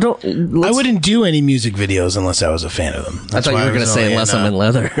 Well, don't. I wouldn't do any music videos unless I was a fan of them. I That's thought you why were going to was say only unless I'm in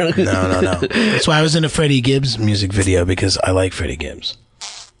leather. No. That's why I was in a Freddie Gibbs music video, because I like Freddie Gibbs.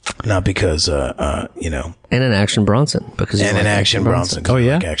 Not because, And an Action Bronson because you and like an Action Bronson. Oh,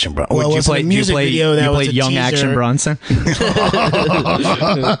 yeah? Like Action Bronson. Would Well, it you wasn't play a music video. That you was played a young teaser. Action Bronson?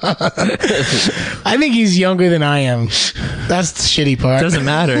 I think he's younger than I am. That's the shitty part. Doesn't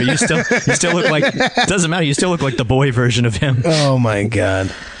matter. You still look like. Doesn't matter. You still look like the boy version of him. Oh my god.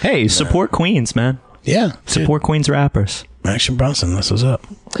 Hey, support Queens, man. Yeah. Support Queens rappers. Action Bronson. That's what's up.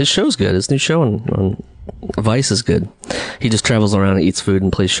 His show's good. His new show on Vice is good. He just travels around and eats food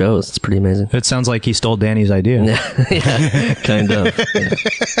and plays shows. It's pretty amazing. It sounds like he stole Danny's idea. Yeah, kind of.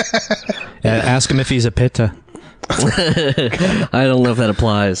 Yeah. Ask him if he's a pitta. I don't know if that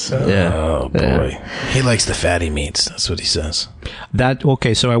applies. Yeah. Oh boy. Yeah. He likes the fatty meats. That's what he says.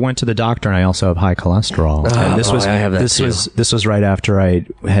 Okay, so I went to the doctor and I also have high cholesterol. Oh, and boy, I have that too. this was right after I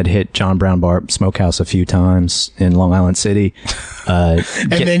had hit John Brown Bar Smokehouse a few times in Long Island City. And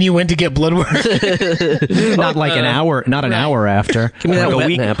then you went to get blood work. Not like an hour, not an hour after. me that Like wet a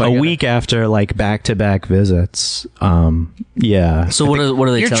week, nap, I a got it. week after, like back-to-back visits. Yeah. So what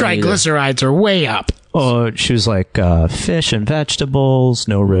are they Your telling you? triglycerides are way up. Oh, she was like fish and vegetables,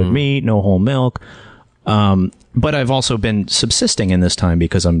 no red meat, no whole milk. But I've also been subsisting in this time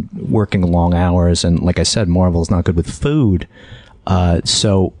because I'm working long hours, and like I said, Marvel's not good with food.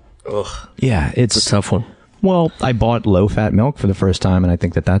 So, yeah, It's a tough one. well, I bought low-fat milk for the first time, and I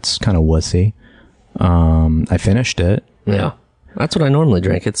think that's kind of wussy. I finished it. Yeah. That's what I normally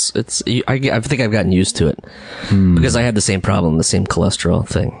drink. I think I've gotten used to it because I had the same problem, the same cholesterol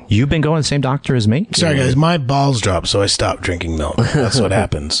thing. You've been going to the same doctor as me? Sorry guys, my balls dropped, so I stopped drinking milk. That's what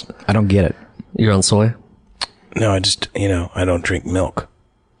happens. I don't get it. You're on soy? No, I just, I don't drink milk.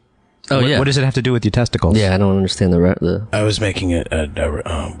 Oh, yeah. What does it have to do with your testicles? Yeah, I don't understand the. I was making it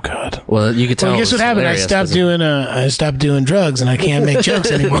oh god. Well, you could tell. Well, guess it was what happened? hilarious, I stopped doing drugs, and I can't make jokes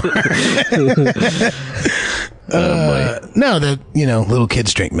anymore. No, little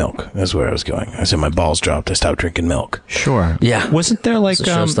kids drink milk. That's where I was going. I said my balls dropped. I stopped drinking milk. Sure. Yeah. Wasn't there like It's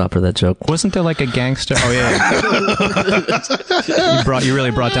a showstopper, that joke. wasn't there like a gangster? Oh yeah. you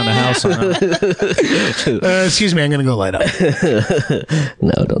really brought down the house on that. Excuse me, I'm gonna go light up.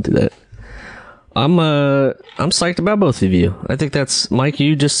 No, don't do that. I'm psyched about both of you. I think that's Mike.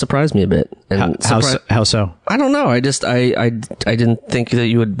 You just surprised me a bit. And How so? I don't know. I didn't think that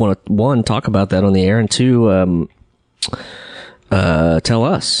you would want to, one, talk about that on the air, and two, tell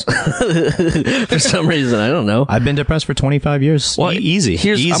us. For some reason, I don't know. I've been depressed for 25 years. Well, Easy.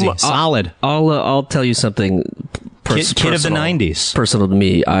 Solid. I'll tell you something. Kid of the 90s. Personal to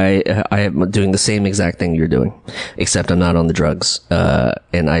me, I am doing the same exact thing you're doing, except I'm not on the drugs.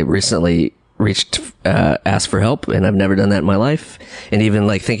 And I recently asked for help, and I've never done that in my life. And even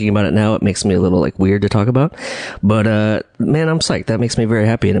like thinking about it now, it makes me a little like weird to talk about. But man, I'm psyched. That makes me very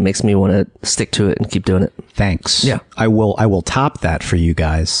happy, and it makes me want to stick to it and keep doing it. Thanks. Yeah. I will top that for you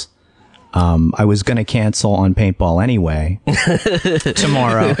guys. I was going to cancel on paintball anyway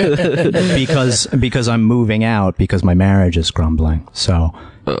tomorrow because I'm moving out because my marriage is crumbling. So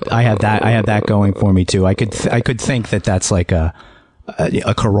I have that going for me too. I could think that that's like a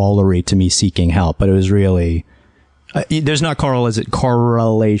corollary to me seeking help, but it was really there's not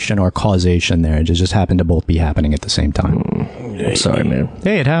correlation or causation there. It just happened to both be happening at the same time. I'm sorry, man.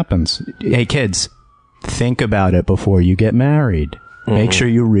 Hey, it happens. Hey, kids, think about it before you get married. Make sure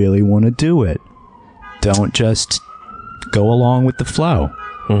you really want to do it. Don't just go along with the flow.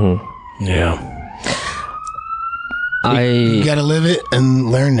 Yeah. You I gotta live it and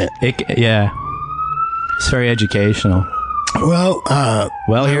learn it. Yeah. It's very educational. Well,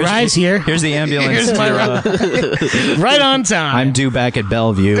 Here's the ambulance. Here's my right on time. I'm due back at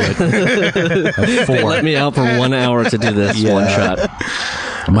Bellevue at 4. let me out for 1 hour to do this one shot.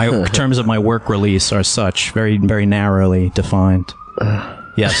 My terms of my work release are such very, very narrowly defined.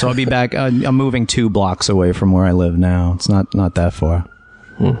 Yeah, so I'll be back. I'm moving 2 blocks away from where I live now. It's not that far.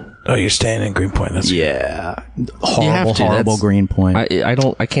 Oh, you're staying in Greenpoint. That's Yeah, have to. horrible That's- Greenpoint.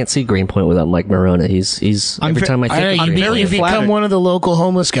 I can't see Greenpoint without Mike Morona. He's every time I think of you Greenpoint. become flattered. one of the local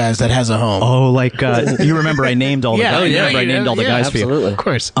homeless guys that has a home. Oh, like you remember I named all the Yeah, guys. oh, You yeah, remember I named all the guys for you. absolutely. Of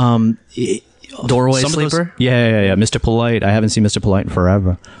course. Doorway Some of those- sleeper. yeah. Mr. Polite. I haven't seen Mr. Polite in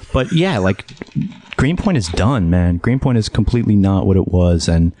forever. But yeah, like Greenpoint is done, man. Greenpoint is completely not what it was,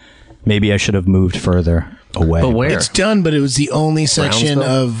 and maybe I should have moved further away. But where? It's done, but it was the only section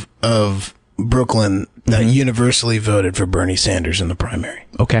Brownsville? of Brooklyn that universally voted for Bernie Sanders in the primary.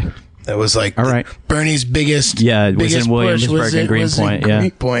 Okay. That was like All right. Bernie's biggest. Yeah, it was biggest in push Williamsburg was and in Greenpoint. Yeah.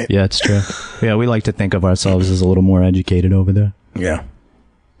 Greenpoint. Yeah, it's true. Yeah, we like to think of ourselves as a little more educated over there. Yeah.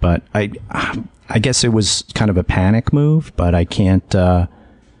 But I guess it was kind of a panic move, but I can't, I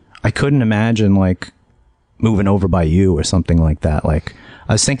couldn't imagine like moving over by you or something like that. Like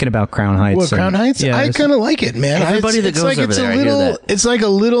I was thinking about Crown Heights. Well, Crown Heights, Yeah, I kind of like it, man. Everybody that goes over there, I hear that. It's like a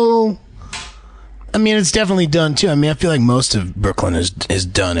little. I mean, it's definitely done too. I mean, I feel like most of Brooklyn is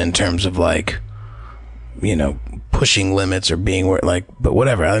done in terms of like, pushing limits or being where like, but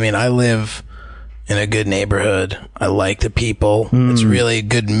whatever. I mean, I live in a good neighborhood. I like the people. It's really a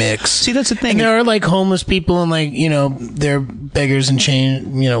good mix. See, that's the thing. And there are like homeless people and like, they're beggars and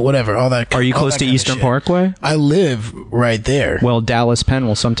chain, whatever, all that. Are you all close that to kind of Eastern shit. Parkway? I live right there. Well, Dallas Penn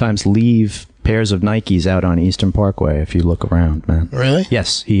will sometimes leave pairs of Nikes out on Eastern Parkway if you look around, man. Really?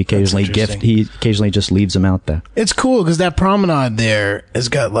 Yes, he occasionally interesting. he occasionally just leaves them out there. It's cool because that promenade there has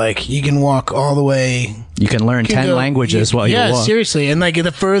got like you can walk all the way. You can learn You 10 go- languages while you yeah, walk. seriously. And like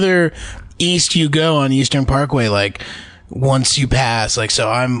the further east you go on Eastern Parkway, like once you pass, like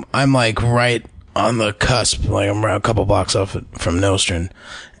so I'm like right on the cusp. Like I'm a couple blocks off from Nostrand,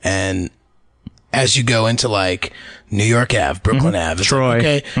 and as you go into like New York Ave, Brooklyn Ave, it's Troy. like,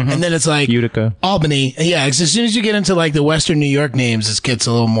 okay, and then it's like Utica. Albany. Yeah, as soon as you get into like the Western New York names, it gets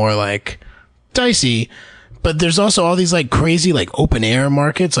a little more like dicey. But there's also all these like crazy like open air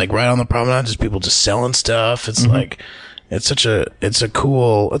markets, like right on the promenade, just people just selling stuff. It's like it's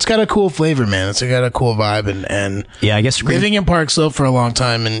got a cool flavor, man. It's got a cool vibe, and Yeah, I guess living in Park Slope for a long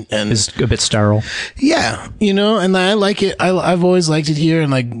time, and is a bit sterile. yeah, and I like it. I've always liked it here, and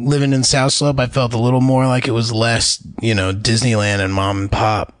like living in South Slope, I felt a little more like it was less, Disneyland and mom and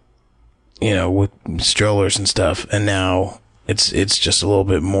pop, with strollers and stuff. And now it's just a little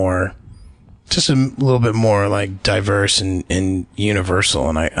bit more, like diverse and universal,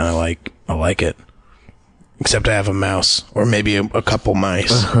 and I like it. Except I have a mouse, or maybe a couple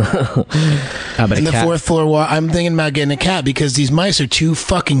mice. How about In a the cat? fourth floor, I'm thinking about getting a cat because these mice are too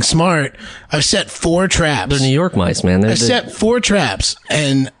fucking smart. I've set 4 traps. They're New York mice, man. I set 4 traps,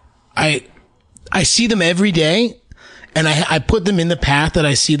 and I see them every day, and I put them in the path that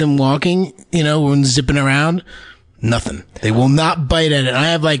I see them walking, when zipping around. Nothing. They will not bite at it. I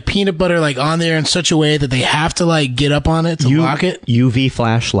have like peanut butter like on there in such a way that they have to like get up on it to lock it. UV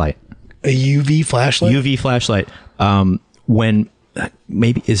flashlight. A UV flashlight? UV flashlight. When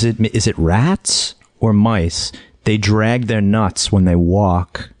maybe is it rats or mice? They drag their nuts when they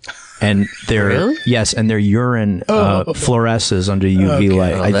walk, and their Really? yes, and their urine fluoresces under UV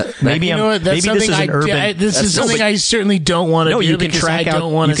light. Oh, that- maybe You I'm, know what? That's maybe this is something an urban. this is something I certainly don't want to No, do you can because track I out.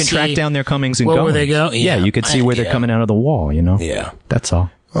 don't want You to can track down their comings and Where goings. would they go? Yeah, you could see where they're coming out of the wall. Yeah. That's all.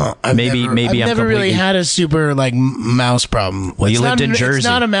 Well, I've Maybe never I'm really completely- had a super like mouse problem. Well, you It's lived not- in Jersey. It's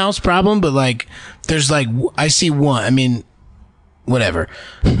not a mouse problem, but like there's like I see one. I mean, whatever.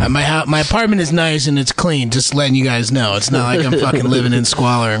 My apartment is nice and it's clean. Just letting you guys know, it's not like I'm fucking living in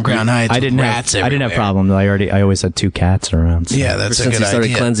squalor in Crown Heights. I didn't with have. rats I didn't have everywhere. problems. I always had 2 cats around. So. Yeah, that's a Since good you started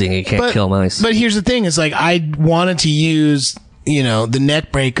idea. cleansing, you can't kill mice. But here's the thing: is like I wanted to use the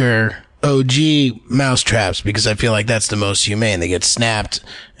neck breaker OG mouse traps because I feel like that's the most humane. They get snapped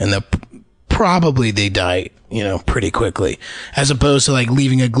and probably they die, pretty quickly, as opposed to like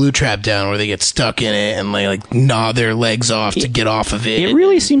leaving a glue trap down where they get stuck in it and they like gnaw their legs off to get off of it. It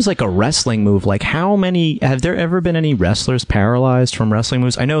really seems like a wrestling move. Like, have there ever been any wrestlers paralyzed from wrestling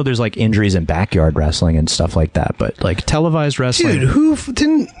moves? I know there's like injuries in backyard wrestling and stuff like that, but like televised wrestling. Dude, who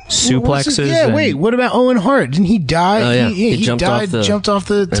didn't Suplexes Yeah, and- wait. What about Owen Hart? Didn't he die? Oh, yeah. He jumped died. off Jumped off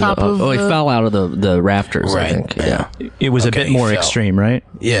the top of. he fell out of the rafters. Right. I think. Yeah. It was Okay, a bit more he fell. extreme, right?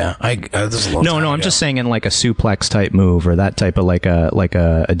 Yeah, this is a long No, time I'm ago. just saying in like a suplex type move or that type of like a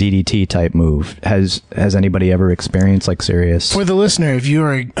DDT type move. Has anybody ever experienced like serious? For the listener, if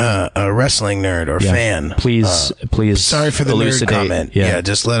you're a wrestling nerd or fan, Please. sorry for the elucidate. nerd comment. Yeah. Yeah,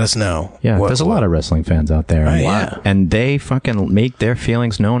 just let us know. Yeah, there's a lot of wrestling fans out there, Right, yeah. and they fucking make their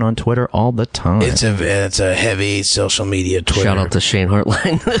feelings known on Twitter all the time. It's a heavy social media Twitter. Shout out to Shane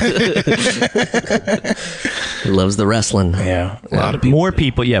Hartline. He loves the wrestling. Yeah, a lot of people.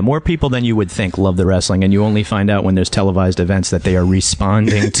 More people than you would think love the wrestling, and you only find out when there's televised events that they are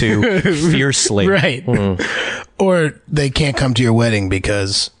responding to fiercely. Right. Or they can't come to your wedding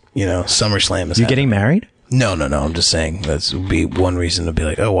because, SummerSlam is You happening. getting married? No. I'm just saying that would be one reason to be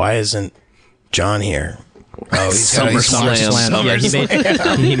like, oh, why isn't John here? Oh, he's got SummerSlam.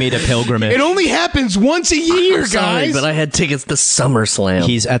 Yeah, he made a pilgrimage. It only happens once a year, Sorry, guys. but I had tickets to SummerSlam.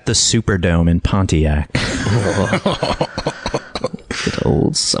 He's at the Superdome in Pontiac. Good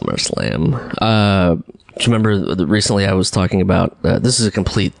old SummerSlam. Do you remember recently I was talking about, this is a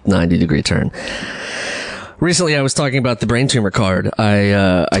complete 90-degree turn. Recently, I was talking about the brain tumor card.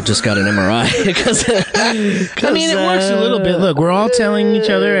 I just got an MRI because I mean, it works a little bit. Look, we're all telling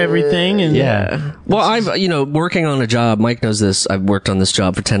each other everything, and Well, I've working on a job. Mike knows this. I've worked on this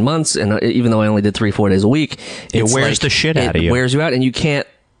job for 10 months, and even though I only did 3-4 days a week, It wears the shit out of you. It wears you out, and you can't.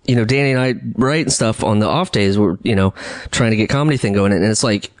 Danny and I write and stuff on the off days. We're trying to get comedy thing going, and it's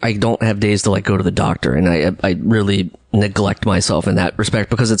like I don't have days to go to the doctor, and I really neglect myself in that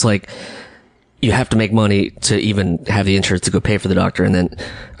respect because it's like. You have to make money to even have the insurance to go pay for the doctor, and then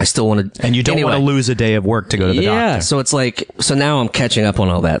I still want to. And you don't want to lose a day of work to go to the doctor. Yeah, so it's like, so now I'm catching up on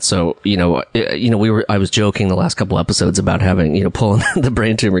all that. So I was joking the last couple episodes about having pulling the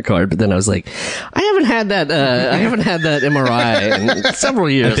brain tumor card, but then I was like, I haven't had that MRI in several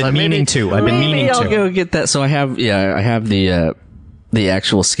years. I've been meaning to. I'll go get that. So I have the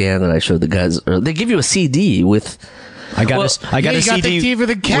actual scan that I showed the guys. Or they give you a CD with. I got a CD for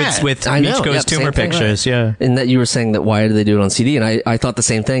the cat. with I know, Michko's tumor same thing, pictures. right. Yeah, and that you were saying that why do they do it on CD? And I thought the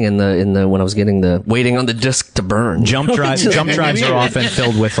same thing in the when I was getting the waiting on the disc to burn. jump drives are often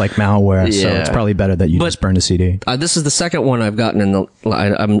filled with malware, so it's probably better that you just burn a CD. This is the second one I've gotten in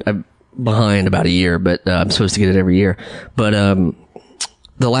I'm behind about a year, but I'm supposed to get it every year. But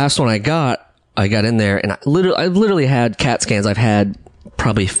the last one I got in there, and I've literally had CAT scans. I've had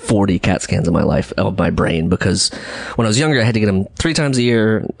probably 40 CAT scans in my life of my brain because when I was younger, I had to get them 3 times a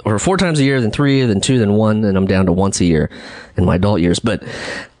year or 4 times a year, then 3, then 2, then 1, and I'm down to once a year in my adult years. But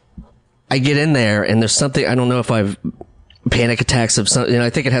I get in there and there's something, I don't know if I've panic attacks of something,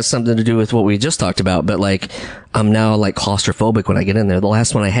 I think it has something to do with what we just talked about, but I'm now claustrophobic when I get in there. The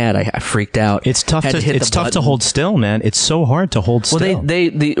last one I had, I freaked out. It's tough to hold still, man. It's so hard to hold still. Well,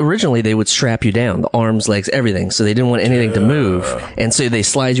 they originally they would strap you down, the arms, legs, everything, so they didn't want anything to move, and so they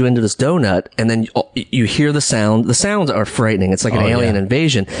slide you into this donut, and then you hear the sound. The sounds are frightening. It's like an alien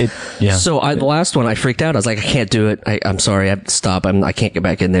invasion. So the last one, I freaked out. I was like, I can't do it. I'm sorry. Stop. I can't get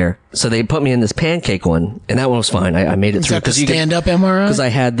back in there. So they put me in this pancake one, and that one was fine. I made it through. Is that the stand-up MRI? Because I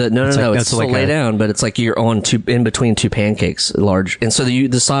had the it's still lay down, but it's like you're on in between 2 pancakes, large, and so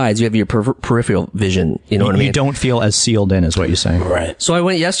the sides you have your peripheral vision. You know what I mean? You don't feel as sealed in, is what you're saying, right? So I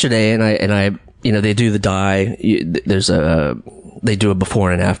went yesterday, and I they do the dye. They do a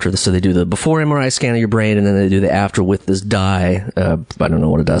before and after. So they do the before MRI scan of your brain, and then they do the after with this dye. I don't know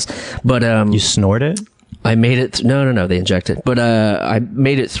what it does, but you snort it. I made it. No, they inject it. But I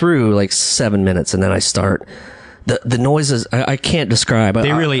made it through 7 minutes, and then I start. The noises I can't describe.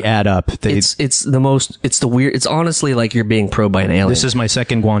 They really add up. It's the weird. It's honestly like you're being probed by an alien. This is my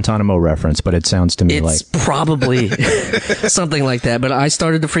second Guantanamo reference, but it sounds to me it's probably something like that. But I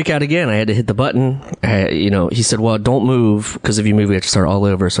started to freak out again. I had to hit the button. He said, "Well, don't move because if you move, we have to start all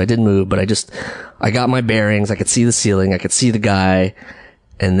over." So I didn't move, but I got my bearings. I could see the ceiling. I could see the guy.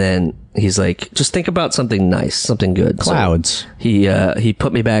 And then he's like, just think about something nice, something good. Clouds. So he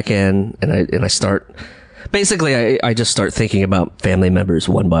put me back in, and I start. Basically, I just start thinking about family members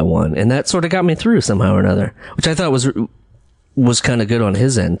one by one, and that sort of got me through somehow or another, which I thought was kind of good on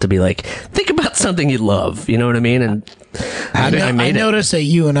his end to be like, think about something you love, you know what I mean? And I noticed that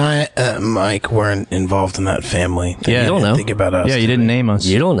you and I, Mike, weren't involved in that family. Yeah, you don't know. Think about us. Yeah, you didn't name us.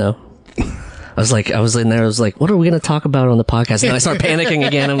 You don't know. I was in there. I was like, what are we going to talk about on the podcast? And I start panicking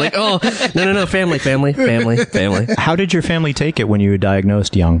again. I'm like, oh, no, family. How did your family take it when you were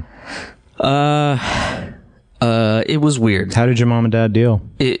diagnosed young? It was weird. How did your mom and dad deal?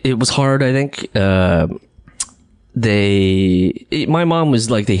 It was hard, I think. My mom was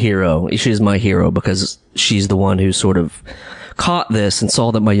like the hero. She's my hero because she's the one who sort of caught this and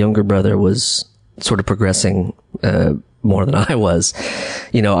saw that my younger brother was sort of progressing, more than I was.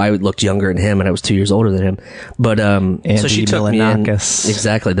 I looked younger than him and I was 2 years older than him. But, so she took me in.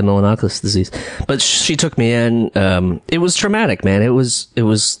 Exactly, the Melanoculus disease. But she took me in. It was traumatic, man. It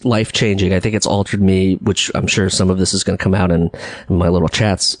was life changing. I think it's altered me, which I'm sure some of this is going to come out in my little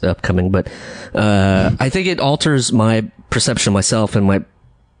chats upcoming. But, I think it alters my perception of myself and my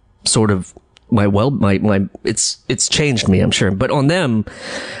sort of, it's changed me, I'm sure. But on them,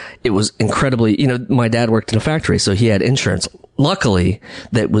 it was incredibly, my dad worked in a factory, so he had insurance. Luckily,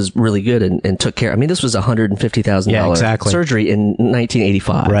 that was really good and took care. I mean, this was $150,000 surgery in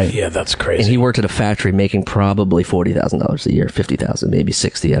 1985. Right. Yeah, that's crazy. And he worked at a factory making probably $40,000 a year, $50,000, maybe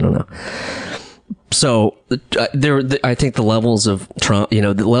 60. I don't know. So I think the levels of trauma,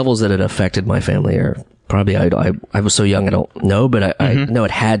 the levels that it affected my family are probably, I was so young, I don't know, but I know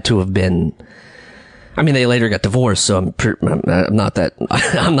it had to have been. I mean, they later got divorced, so I'm not that,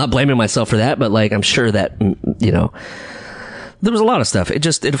 I'm not blaming myself for that, but like, I'm sure that, there was a lot of stuff. It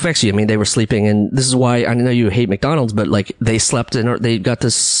affects you. I mean, they were sleeping, and this is why I know you hate McDonald's, but like they slept in, or they got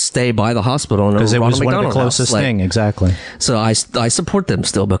to stay by the hospital because it was one of the closest thing. Exactly. So I support them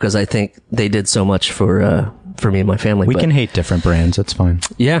still because I think they did so much for me and my family. We can hate different brands. That's fine.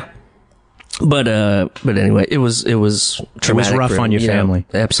 Yeah. But anyway, it was traumatic. It was rough on your family.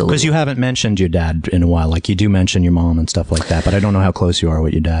 Absolutely. Because you haven't mentioned your dad in a while. Like, you do mention your mom and stuff like that, but I don't know how close you are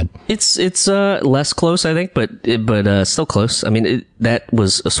with your dad. It's less close, I think, but still close. I mean, that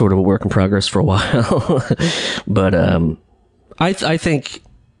was a sort of a work in progress for a while. But I think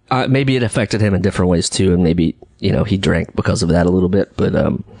maybe it affected him in different ways too, and maybe he drank because of that a little bit. But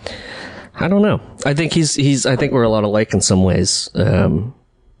I don't know. I think I think we're a lot alike in some ways.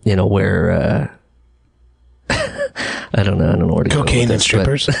 Where, I don't know where to go. Cocaine and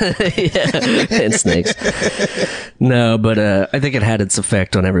strippers. Yeah, and snakes. No, but I think it had its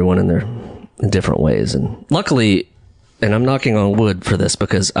effect on everyone in different ways. And luckily, and I'm knocking on wood for this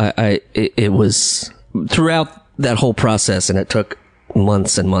because it was throughout that whole process, and it took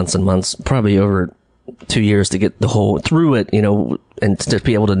months and months and months, probably over 2 years to get through it, and to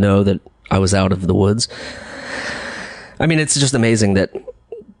be able to know that I was out of the woods. I mean, it's just amazing that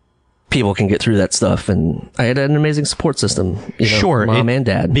people can get through that stuff, and I had an amazing support system. Sure, mom and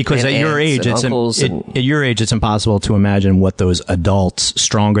dad. Because and at your age, at your age, it's impossible to imagine what those adults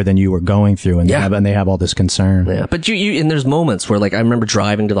stronger than you were going through, and they have all this concern. Yeah, but you and there's moments where, like, I remember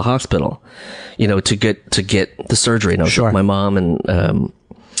driving to the hospital, to get the surgery, and I was with my mom, and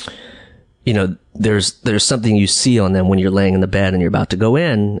there's something you see on them when you're laying in the bed and you're about to go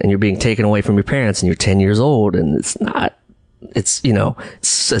in, and you're being taken away from your parents, and you're 10 years old, and it's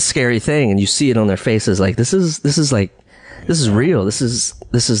a scary thing, and you see it on their faces. Like, this is real. This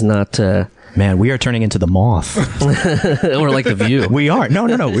is not, man, we are turning into the Moth. or like The View. We are. No.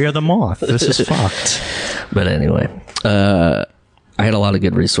 We are the Moth. This is fucked. But anyway, I had a lot of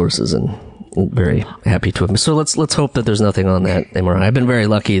good resources, and very happy to have. So let's hope that there's nothing on that MRI. I've been very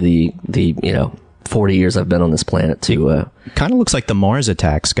lucky the 40 years I've been on this planet to, kind of looks like the Mars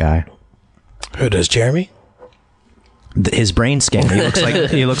Attacks guy. Who does, Jeremy? His brain scan.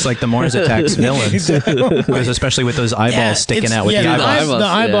 He looks like the Mars Attacks villain. Because especially with those eyeballs sticking out with the eyeballs. The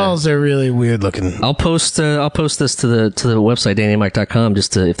eyeballs are really weird looking. I'll post this to the website DannyandMike.com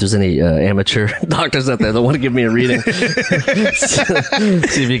just to, if there's any amateur doctors out there that want to give me a reading. See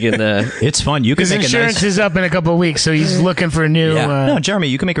if you can. It's fun. You can His make insurance is up in a couple of weeks, so he's looking for a new. No, Jeremy,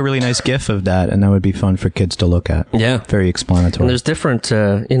 you can make a really nice GIF of that, and that would be fun for kids to look at. Yeah, very explanatory. And there's different.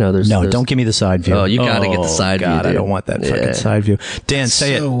 There's don't give me the side view. Oh, you gotta get the side view. God, I don't want that fucking side view. Dan,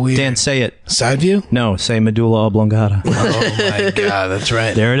 say it. Weird. Dan, say it. Side view? No, say medulla oblongata. Oh my god, that's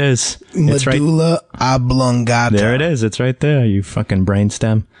right. There it is. It's Medulla oblongata. There it is. It's right there. You fucking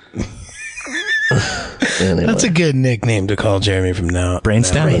brainstem. Anyway. That's a good nickname to call Jeremy from now.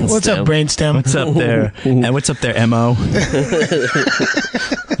 Brainstem. What's up, Brainstem? What's up there? And what's up there, Mo?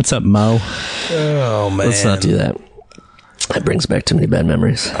 What's up, Mo? Oh man, let's not do that. That brings back too many bad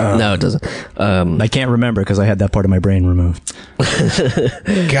memories. No, it doesn't. I can't remember because I had that part of my brain removed.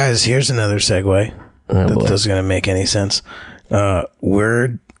 Guys, here's another segue that doesn't going to make any sense.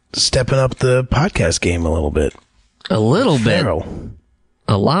 We're stepping up the podcast game a little bit. A little bit.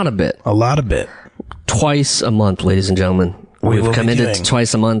 A lot of bit. A lot of bit. Twice a month, ladies and gentlemen. We've committed to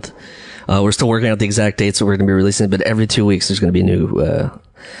twice a month. We're still working out the exact dates that we're going to be releasing, but every 2 weeks there's going to be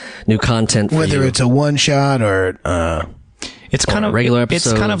new content for whether you. it's a one shot or it's kind of regular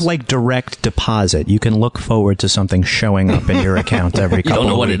episodes. It's kind of like direct deposit. You can look forward to something showing up in your account every couple You don't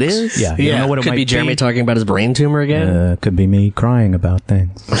know of what weeks. it is? Yeah, you don't know what it could might be Jeremy talking about his brain tumor again. Could be me crying about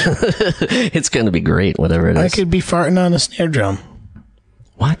things. It's going to be great, whatever it is. I could be farting on a snare drum.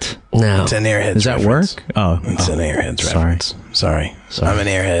 What? No. It's an Airheads Does that reference. work? Oh, It's an Airheads reference. Sorry. I'm an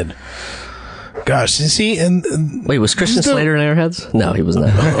Airhead. Gosh, you see, and wait, was Christian Slater in Airheads? No, he was not.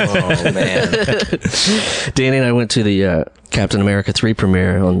 oh man, Danny and I went to the Captain America 3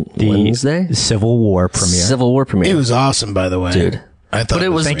 premiere on Wednesday. Civil War premiere. Civil War premiere. it was awesome, by the way, Dude. I thought But it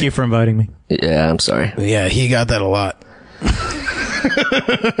was- Thank you for inviting me. Yeah, I'm sorry. Yeah, he got that a lot.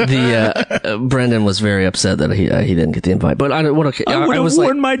 Brendan was very upset that he didn't get the invite. But I would have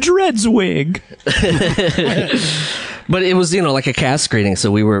worn my dreads wig. But it was, like a cast screening,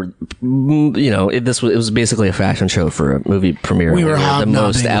 so we were, it was basically a fashion show for a movie premiere. We were the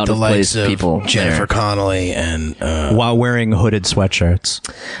most out of place people. Jennifer there. Connelly and while wearing hooded sweatshirts.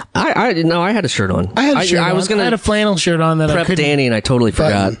 I had a shirt on. I had a shirt on. I had a flannel shirt on that I couldn't Danny, and I totally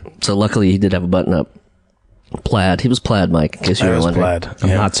forgot. So luckily he did have a button up. Plaid. He was plaid, Mike, in case you were wondering. Plaid. I'm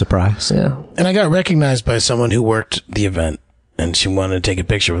not surprised. Yeah. And I got recognized by someone who worked the event. And she wanted to take a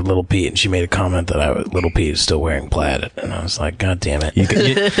picture with Little Pete, and she made a comment that Little Pete is still wearing plaid, and I was like, "God damn it!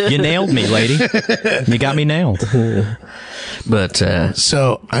 You nailed me, lady. You got me nailed." But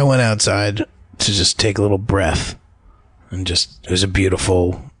so I went outside to just take a little breath, and it was a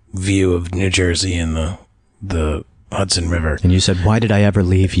beautiful view of New Jersey and the Hudson River. And you said, "Why did I ever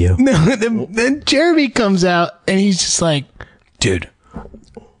leave you?" No, then Jeremy comes out, and he's just like, "Dude,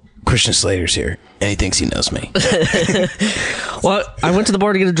 Christian Slater's here." And he thinks he knows me. Well, I went to the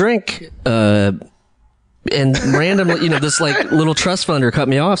bar to get a drink, and randomly, this little trust funder cut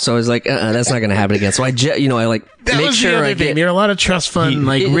me off. So I was like, that's not going to happen again. So I make sure I get. There are a lot of trust fund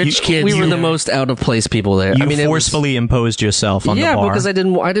rich kids. We were the most out of place people there. You forcefully imposed yourself on the bar. Yeah, because I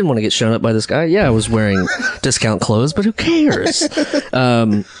didn't want to get shown up by this guy. Yeah, I was wearing discount clothes, but who cares?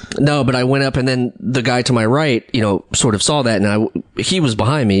 No, but I went up, and then the guy to my right, sort of saw that, and he was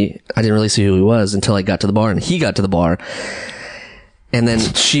behind me. I didn't really see who he was until I got to the bar, and he got to the bar. And then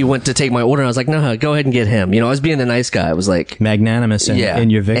she went to take my order, and I was like, no, go ahead and get him. I was being the nice guy. I was like... magnanimous in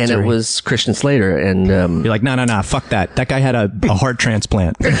your victory. And it was Christian Slater, and... You're like, no, fuck that. That guy had a heart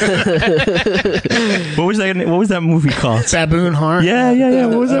transplant. What was that movie called? Baboon Heart? Yeah.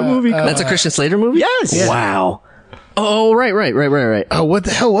 What was that movie called? That's a Christian Slater movie? Yes! Yeah. Wow. Oh, right. Oh, what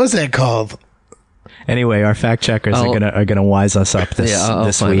the hell was that called? Anyway, our fact checkers are gonna wise us up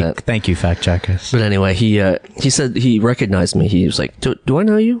this week. That. Thank you, fact checkers. But anyway, he said he recognized me. He was like, "Do I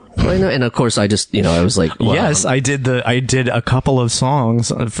know you? Do I know?" And of course, I just I was like, well, "Yes, I did a couple of songs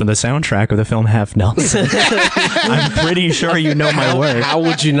for the soundtrack of the film Half Nelson." I'm pretty sure you know my work. How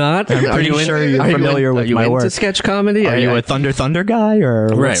would you not? I'm pretty sure you're familiar with my work. Are you into sketch comedy? Are you a Thunder guy, or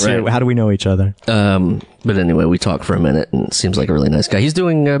right? How do we know each other? But anyway, we talked for a minute, and seems like a really nice guy. He's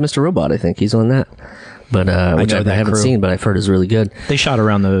doing Mr. Robot. I think he's on that. But which I haven't seen, but I've heard is really good. They shot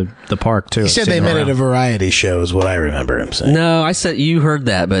around the park too. He said they met at a variety show, is what I remember him saying. No, I said you heard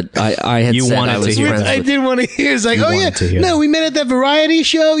that, but I had said I was friends. I did want to hear. It's like, no, we met at that variety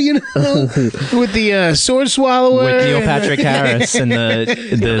show, with the sword swallower, with Neil Patrick Harris and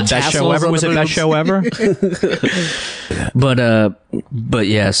the best show ever. Was it best show ever? But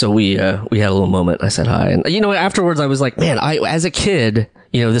yeah, so we had a little moment. I said hi, and afterwards I was like, man, as a kid.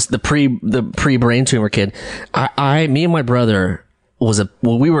 The pre brain tumor kid, me and my brother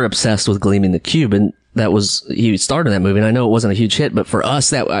we were obsessed with Gleaming the Cube, and he starred in that movie, and I know it wasn't a huge hit, but for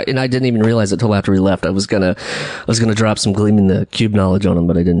us and I didn't even realize it till after we left. I was gonna drop some Gleaming the Cube knowledge on him,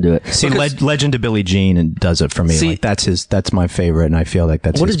 but I didn't do it. See, Legend of Billie Jean does it for me. See, that's my favorite, and I feel like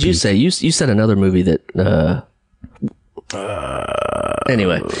that's what did you say? You said another movie that,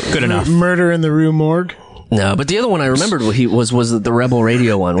 anyway. Good enough. Murder in the Rue Morgue. No, but the other one I remembered was the Rebel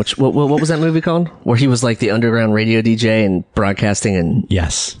Radio one. Which what was that movie called? Where he was like the underground radio DJ and broadcasting and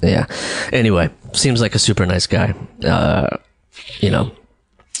yes, yeah. Anyway, seems like a super nice guy. It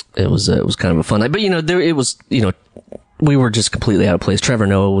was kind of a fun night, but it was we were just completely out of place. Trevor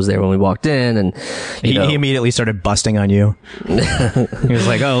Noah was there when we walked in, and he immediately started busting on you. He was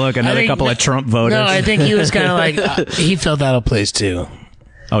like, "Oh, look, another couple of Trump voters." No, I think he was kind of like he felt out of place too.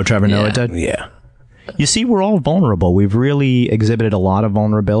 Oh, Trevor Noah did? Yeah. You see, we're all vulnerable. We've really exhibited a lot of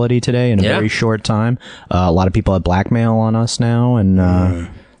vulnerability today in a very short time. A lot of people have blackmail on us now, and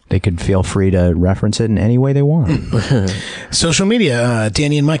they could feel free to reference it in any way they want. Social media,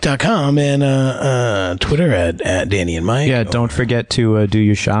 DannyandMike.com, and Twitter at Danny and Mike. Yeah, don't forget to do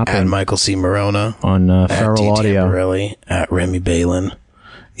your shopping. At Michael C. Morona. On Feral Audio. Tamborelli, at Remy Balin.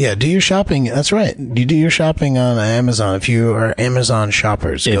 Yeah, do your shopping. That's right. You do your shopping on Amazon. If you are Amazon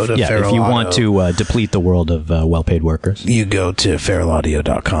shoppers, go to Feral if you Auto. want to deplete the world of well-paid workers. You go to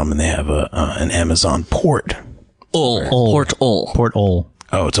feralaudio.com, and they have an Amazon port. Port hole.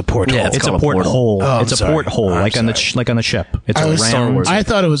 Oh, it's a porthole. Yeah, it's a porthole. Oh, it's a porthole, like on the ship. It's a round. I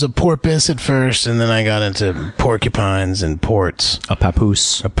thought it was a porpoise at first, and then I got into porcupines and ports. A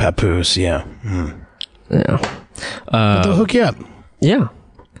papoose. A papoose, yeah. Yeah. But they'll hook you up. Yeah.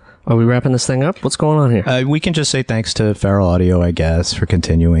 Are we wrapping this thing up? What's going on here? We can just say thanks to Feral Audio, I guess, for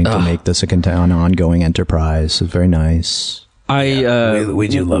continuing to make this an ongoing enterprise. It's very nice. We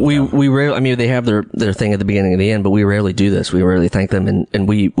do love them. We rarely. I mean, they have their thing at the beginning and the end, but we rarely do this. We rarely thank them, and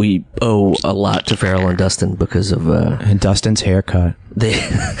we owe a lot to Farrell and Dustin because of And Dustin's haircut.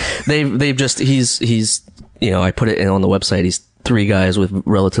 they've just he's I put it in on the website. He's 3 guys with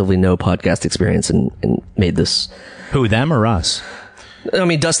relatively no podcast experience and made this. Who, them or us? I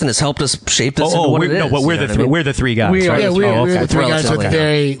mean, Dustin has helped us shape this into what it is. No, but we're the 3 guys. We are right? We're the 3 guys with Relatively.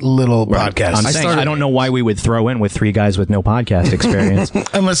 very little podcast. I'm saying I don't know why we would throw in with 3 guys with no podcast experience.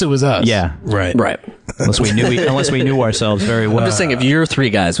 Unless it was us. Yeah. Right. unless we knew ourselves very well. I'm just saying, if you're 3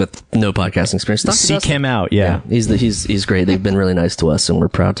 guys with no podcasting experience, talk to Seek Dustin. him out. Yeah. He's great. They've been really nice to us, and we're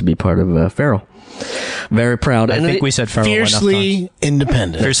proud to be part of Farrell. Very proud. I And think we said Farrell Fiercely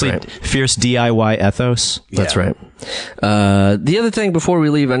independent. fierce DIY ethos. That's right. The other thing before we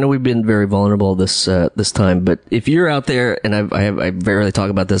leave, I know we've been very vulnerable this time, but if you're out there, and I rarely talk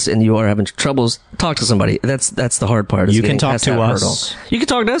about this, and you are having troubles, talk to somebody. That's the hard part. Is You can getting talk past to that us. hurdle. You can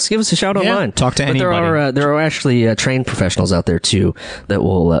talk to us. Give us a shout online. Talk to But anybody. There are actually trained professionals out there too that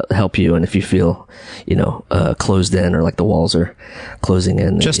will help you. And if you feel closed in or like the walls are closing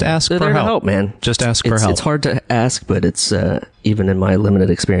in, Just ask they're for there to help. help, man. Just ask for It's help. hard to ask, but it's even in my limited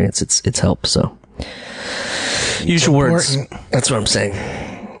experience, it's help. So use your words. That's what I'm saying.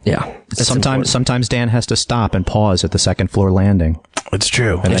 Yeah. It's important. Sometimes Dan has to stop and pause at the second floor landing. It's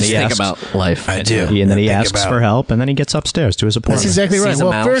true. And then Just he think asks, about life. I do. and then he Think asks about- for help, and then he gets upstairs to his apartment. That's exactly right. Sees a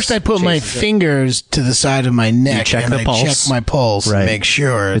Well, mouse, first I put my chases it. fingers to the side of my neck check and the I pulse. check my pulse Right. and make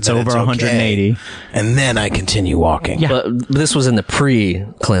sure It's that over okay. 180. And then I continue walking. Yeah. But this was in the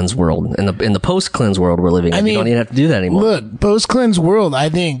pre-cleanse world. In the post-cleanse world we're living in, you don't even have to do that anymore. Look, post-cleanse world, I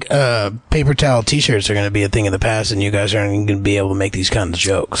think paper towel T-shirts are going to be a thing of the past, and you guys aren't going to be able to make these kinds of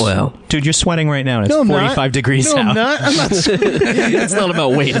jokes. Well, Dude, you're sweating right now, and it's No, I'm not. 45 degrees No, out. I'm not. I'm not. it's not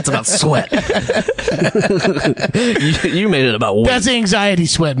about weight, it's about sweat. you made it about weight. That's anxiety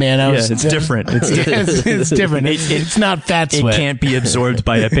sweat, man. It's different. It's different. It's different. It's not fat It sweat. can't be absorbed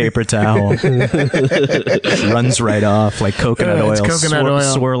by a paper towel. It runs right off like coconut oil, It's coconut oil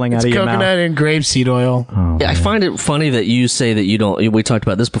swirling it's out of your coconut mouth. and grapeseed oil. Yeah, I find it funny that you say that you don't. We talked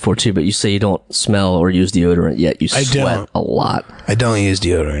about this before too, but you say you don't smell or use deodorant, yet you I sweat don't. a lot. I don't use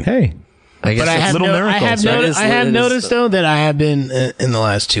deodorant. Hey, I guess But I that's have, little miracles, right? I have noticed though that I have been in the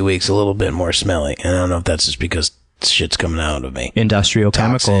last 2 weeks a little bit more smelly, and I don't know if that's just because shit's coming out of me. industrial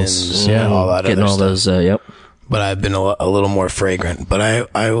Toxins, chemicals. Yeah. all that getting other all stuff. those. Yep. But I've been a little more fragrant. But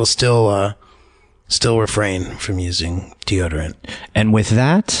I will still refrain from using deodorant. And with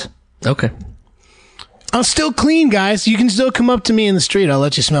that, Okay. I'm still clean, guys. You can still come up to me in the street. I'll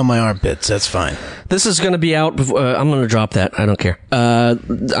let you smell my armpits. That's fine. This is going to be out. Before, I'm going to drop that. I don't care. I'm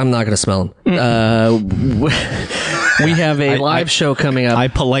not going to smell them. We have a live show coming up I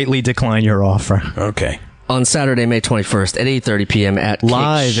politely decline your offer. Okay. on Saturday, May 21st at 8:30 p.m. at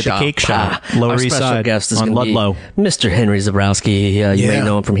Live at the Cake Shop, Lower Our East special Side, guest is on going to be Ludlow. Mr. Henry Zabrowski. You may Yeah.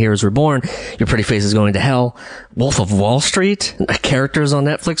 know him from Heroes Reborn, Your Pretty Face is Going to Hell, Wolf of Wall Street, characters on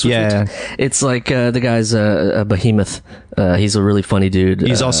Netflix. Yeah. It's like the guy's a behemoth. He's a really funny dude.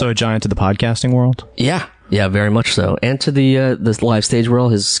 He's also a giant to the podcasting world. Yeah, very much so. And to the live stage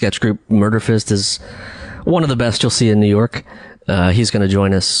world, his sketch group Murder Fist is one of the best you'll see in New York. He's going to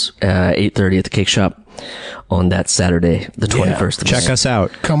join us 8:30 at the Cake Shop on that Saturday, the 21st of Check May. us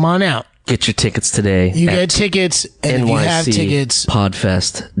out. Come on out. Get your tickets today. You at get tickets, and if you have tickets,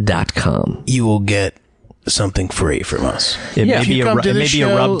 nycpodfest.com. you will get something free from us. It Yeah. may If be you a come ru- to it the may be a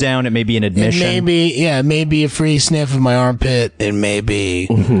show, rub down. It may be an admission. It may be a free sniff of my armpit. It may be,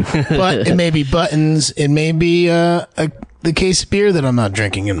 but it may be buttons. It may be the case of beer that I'm not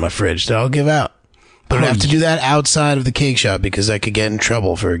drinking in my fridge that I'll give out. But I have to do that outside of the Cake Shop because I could get in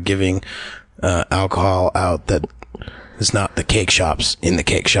trouble for giving alcohol out that is not the cake shops in the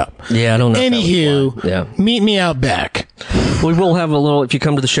Cake Shop. Yeah, I don't know. if that would Anywho, fly. Yeah. meet me out back. We will have a little, if you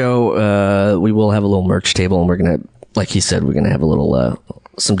come to the show, we will have a little merch table, and we're going to, like he said, we're going to have a little,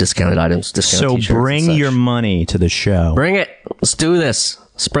 some discounted items. Discounted So t-shirts and bring such. your money to the show. Bring it. Let's do this.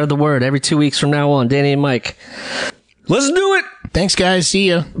 Spread the word. Every 2 weeks from now on, Danny and Mike. Let's do it. Thanks, guys. See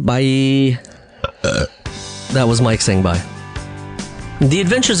ya. Bye. That was Mike saying bye. The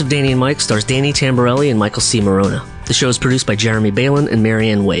Adventures of Danny and Mike stars Danny Tamborelli and Michael C. Morona. The show is produced by Jeremy Balin and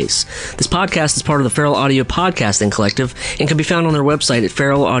Marianne Ways. This podcast is part of the Feral Audio Podcasting Collective and can be found on their website at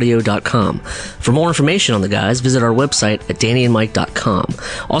feralaudio.com. For more information on the guys, visit our website at dannyandmike.com.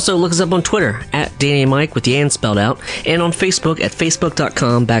 Also, look us up on Twitter at Danny and Mike with the and spelled out, and on Facebook at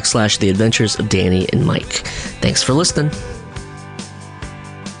facebook.com/The Adventures of Danny and Mike. Thanks for listening.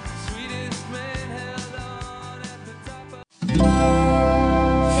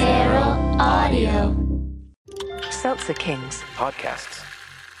 Feral Audio. Seltzer Kings. Podcasts.